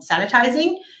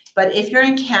sanitizing. But if you're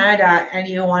in Canada and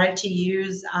you wanted to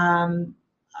use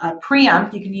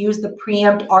Preempt, you can use the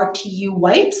Preempt RTU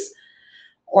wipes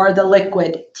or the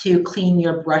liquid to clean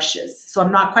your brushes. So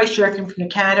I'm not quite sure if you're from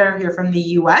Canada or you're from the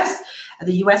US.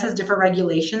 The US has different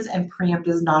regulations and Preempt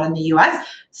is not in the US.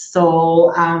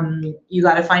 So you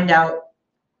got to find out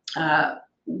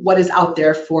what is out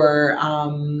there for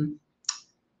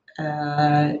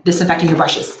disinfecting your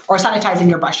brushes or sanitizing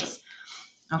your brushes.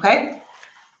 Okay.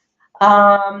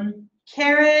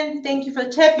 Karen, thank you for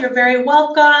the tip. You're very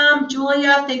welcome.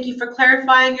 Julia, thank you for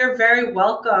clarifying. You're very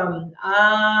welcome.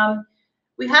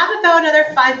 We have about another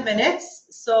 5 minutes,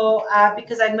 so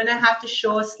because I'm going to have to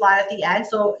show a slide at the end.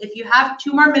 So if you have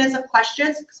 2 more minutes of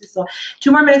questions, so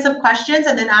 2 more minutes of questions,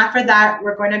 and then after that,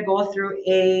 we're going to go through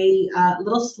a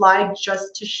little slide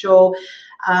just to show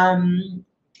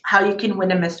how you can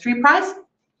win a mystery prize.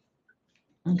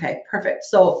 Okay, perfect.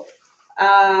 So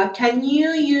can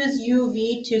you use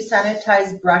UV to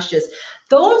sanitize brushes?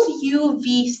 Those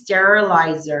UV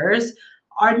sterilizers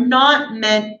are not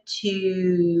meant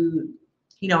to,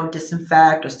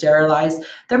 disinfect or sterilize.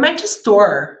 They're meant to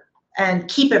store and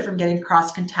keep it from getting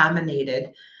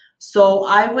cross-contaminated. So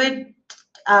I would,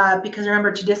 because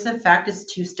remember, to disinfect is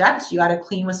 2 steps. You got to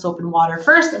clean with soap and water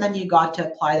first, and then you got to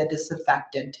apply the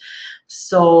disinfectant.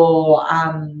 So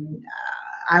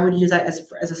I would use that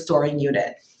as a storing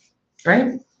unit,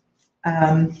 right?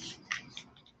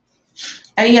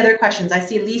 Any other questions? I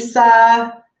see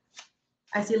Lisa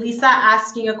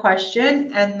asking a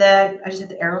question, and then I just hit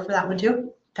the arrow for that one too.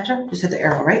 Tasha, just hit the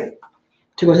arrow, right?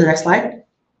 To go to the next slide.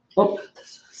 Oh,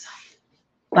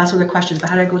 that's for the questions, but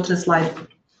how do I go to the slide?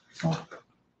 Oh,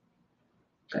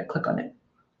 gotta click on it.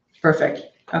 Perfect.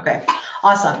 Okay,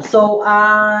 awesome. So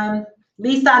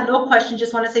Lisa, no question.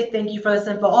 Just want to say thank you for this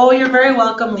info. Oh, you're very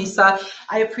welcome, Lisa.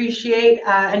 I appreciate,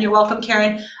 and you're welcome,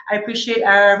 Karen. I appreciate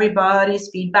everybody's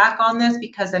feedback on this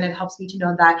because then it helps me to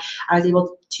know that I was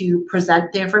able to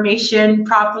present the information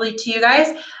properly to you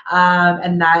guys,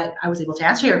 and that I was able to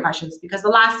answer your questions, because the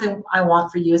last thing I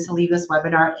want for you is to leave this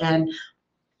webinar and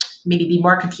maybe be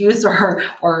more confused or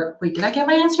wait, did I get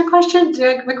my question? Did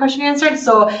I get my question answered?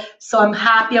 So I'm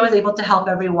happy I was able to help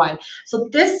everyone. So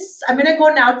this, I'm gonna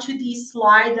go now to the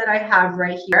slide that I have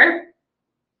right here.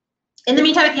 In the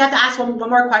meantime, if you have to ask one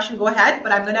more question, go ahead,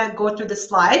 but I'm gonna go through the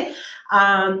slide.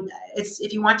 It's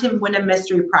if you want to win a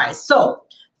mystery prize. So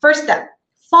first step,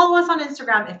 follow us on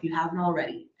Instagram if you haven't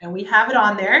already. And we have it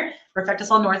on there,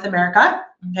 RefectoCil North America,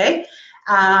 okay?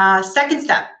 Second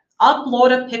step,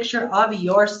 upload a picture of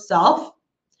yourself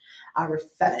a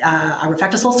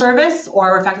RefectoCil service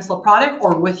or a RefectoCil product,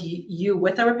 or with you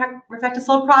with a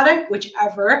RefectoCil product,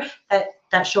 whichever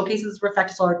that showcases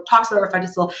RefectoCil or talks about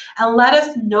RefectoCil, and let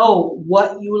us know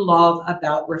what you love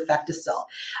about RefectoCil.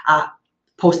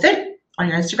 Post it on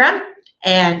your Instagram,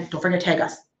 and don't forget to tag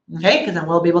us. Okay, because then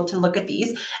we'll be able to look at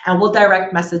these and we'll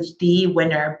direct message the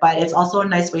winner. But it's also a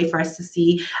nice way for us to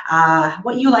see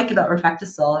what you like about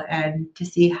RefectoCil and to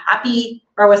see happy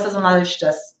barwistas and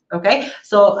ladishtas. Okay,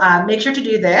 so make sure to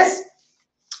do this.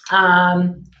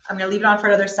 I'm going to leave it on for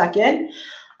another second.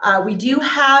 We do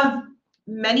have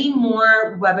many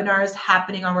more webinars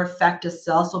happening on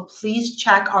RefectoCil, so please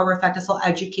check our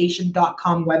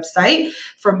RefectoCilEducation.com website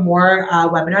for more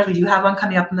webinars. We do have one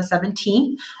coming up on the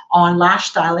 17th on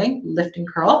lash styling, lift and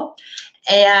curl,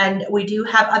 and we do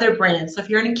have other brands. So if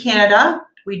you're in Canada,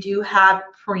 we do have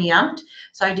Preempt.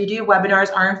 So I do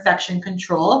webinars on infection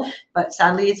control, but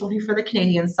sadly it's only for the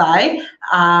Canadian side.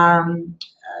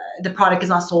 The product is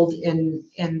not sold in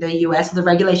the US, so the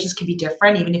regulations could be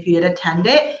different. Even if you did attend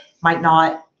it, might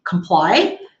not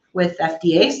comply with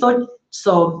FDA.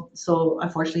 So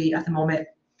unfortunately at the moment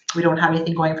we don't have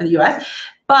anything going for the US.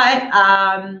 But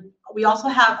we also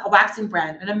have a waxing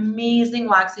brand, an amazing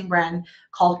waxing brand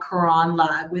called Quran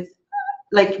Lab. With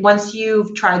like, once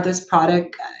you've tried this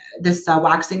product, this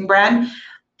waxing brand,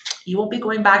 you won't be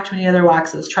going back to any other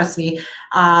waxes, trust me.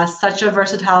 Such a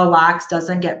versatile wax,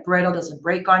 doesn't get brittle, doesn't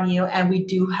break on you. And we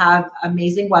do have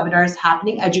amazing webinars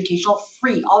happening, educational,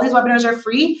 free. All these webinars are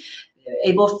free.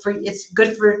 It's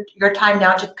good for your time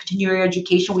now to continue your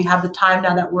education. We have the time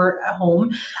now that we're at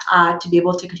home to be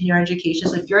able to continue our education.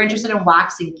 So if you're interested in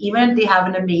waxing, even they have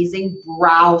an amazing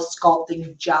brow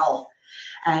sculpting gel.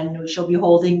 And she'll be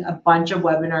holding a bunch of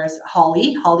webinars.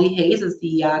 Holly Hayes is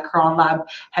the Quran Lab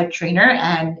head trainer.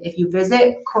 And if you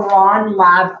visit Quran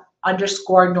Lab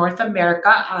 _North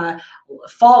America,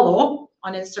 follow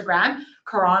on Instagram,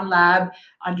 Quran Lab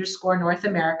 _North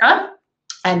America.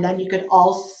 And then you could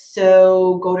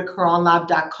also go to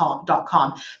quranlab.com.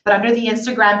 But under the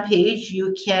Instagram page,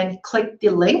 you can click the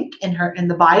link in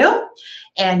the bio,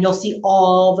 and you'll see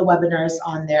all the webinars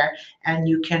on there, and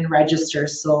you can register.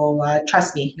 So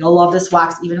trust me, you'll love this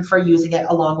wax, even for using it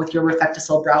along with your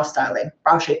RefectoCil brow styling,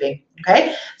 brow shaping.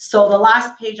 Okay. So the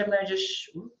last page I'm going to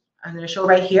show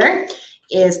right here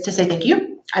is to say thank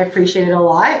you. I appreciate it a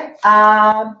lot.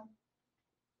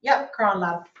 Yep, Quran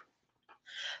Lab.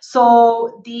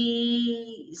 So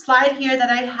the slide here that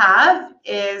I have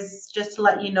is just to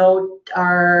let you know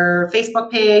our Facebook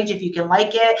page. If you can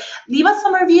like it, leave us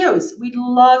some reviews. We'd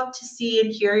love to see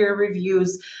and hear your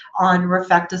reviews on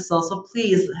RefectoCil. So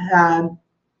please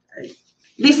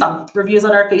leave some reviews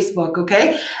on our Facebook,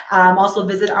 okay? Also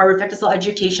visit our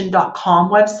RefectoCilEducation.com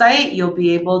website. You'll be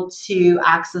able to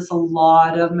access a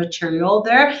lot of material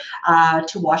there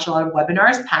to watch a lot of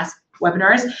webinars, past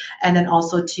webinars, and then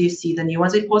also to see the new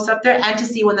ones we post up there, and to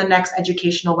see when the next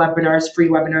educational webinars, free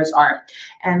webinars are.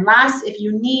 And last, if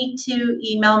you need to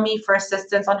email me for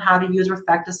assistance on how to use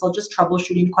RefectoCil, just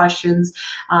troubleshooting questions,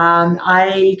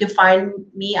 you can find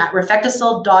me at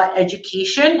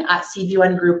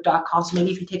refectocil.education@cvungroup.com. So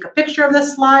maybe if you take a picture of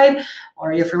this slide,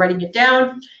 or if you're writing it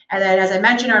down. And then, as I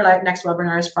mentioned, our next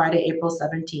webinar is Friday, April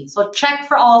 17th. So check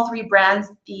for all three brands,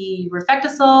 the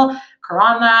RefectoCil,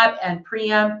 Quran Lab, and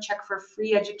Preempt. Check for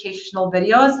free educational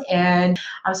videos. And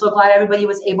I'm so glad everybody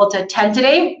was able to attend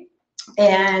today.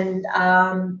 And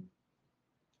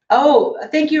oh,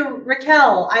 thank you,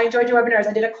 Raquel. I enjoyed your webinars.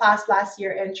 I did a class last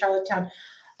year in Charlottetown.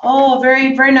 Oh,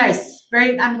 very, very nice.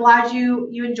 I'm glad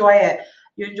you enjoy it.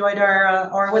 You enjoyed our,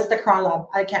 or was it the Quran Lab?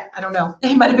 I don't know.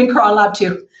 It might have been Quran Lab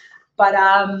too. But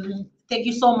thank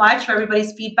you so much for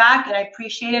everybody's feedback, and I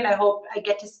appreciate it. I hope I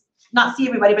get to not see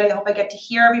everybody, but I hope I get to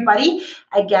hear everybody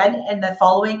again in the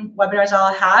following webinars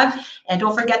I'll have. And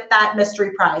don't forget that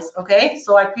mystery prize, okay?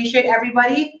 So I appreciate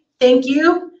everybody. Thank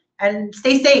you, and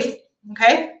stay safe,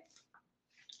 okay?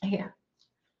 Yeah.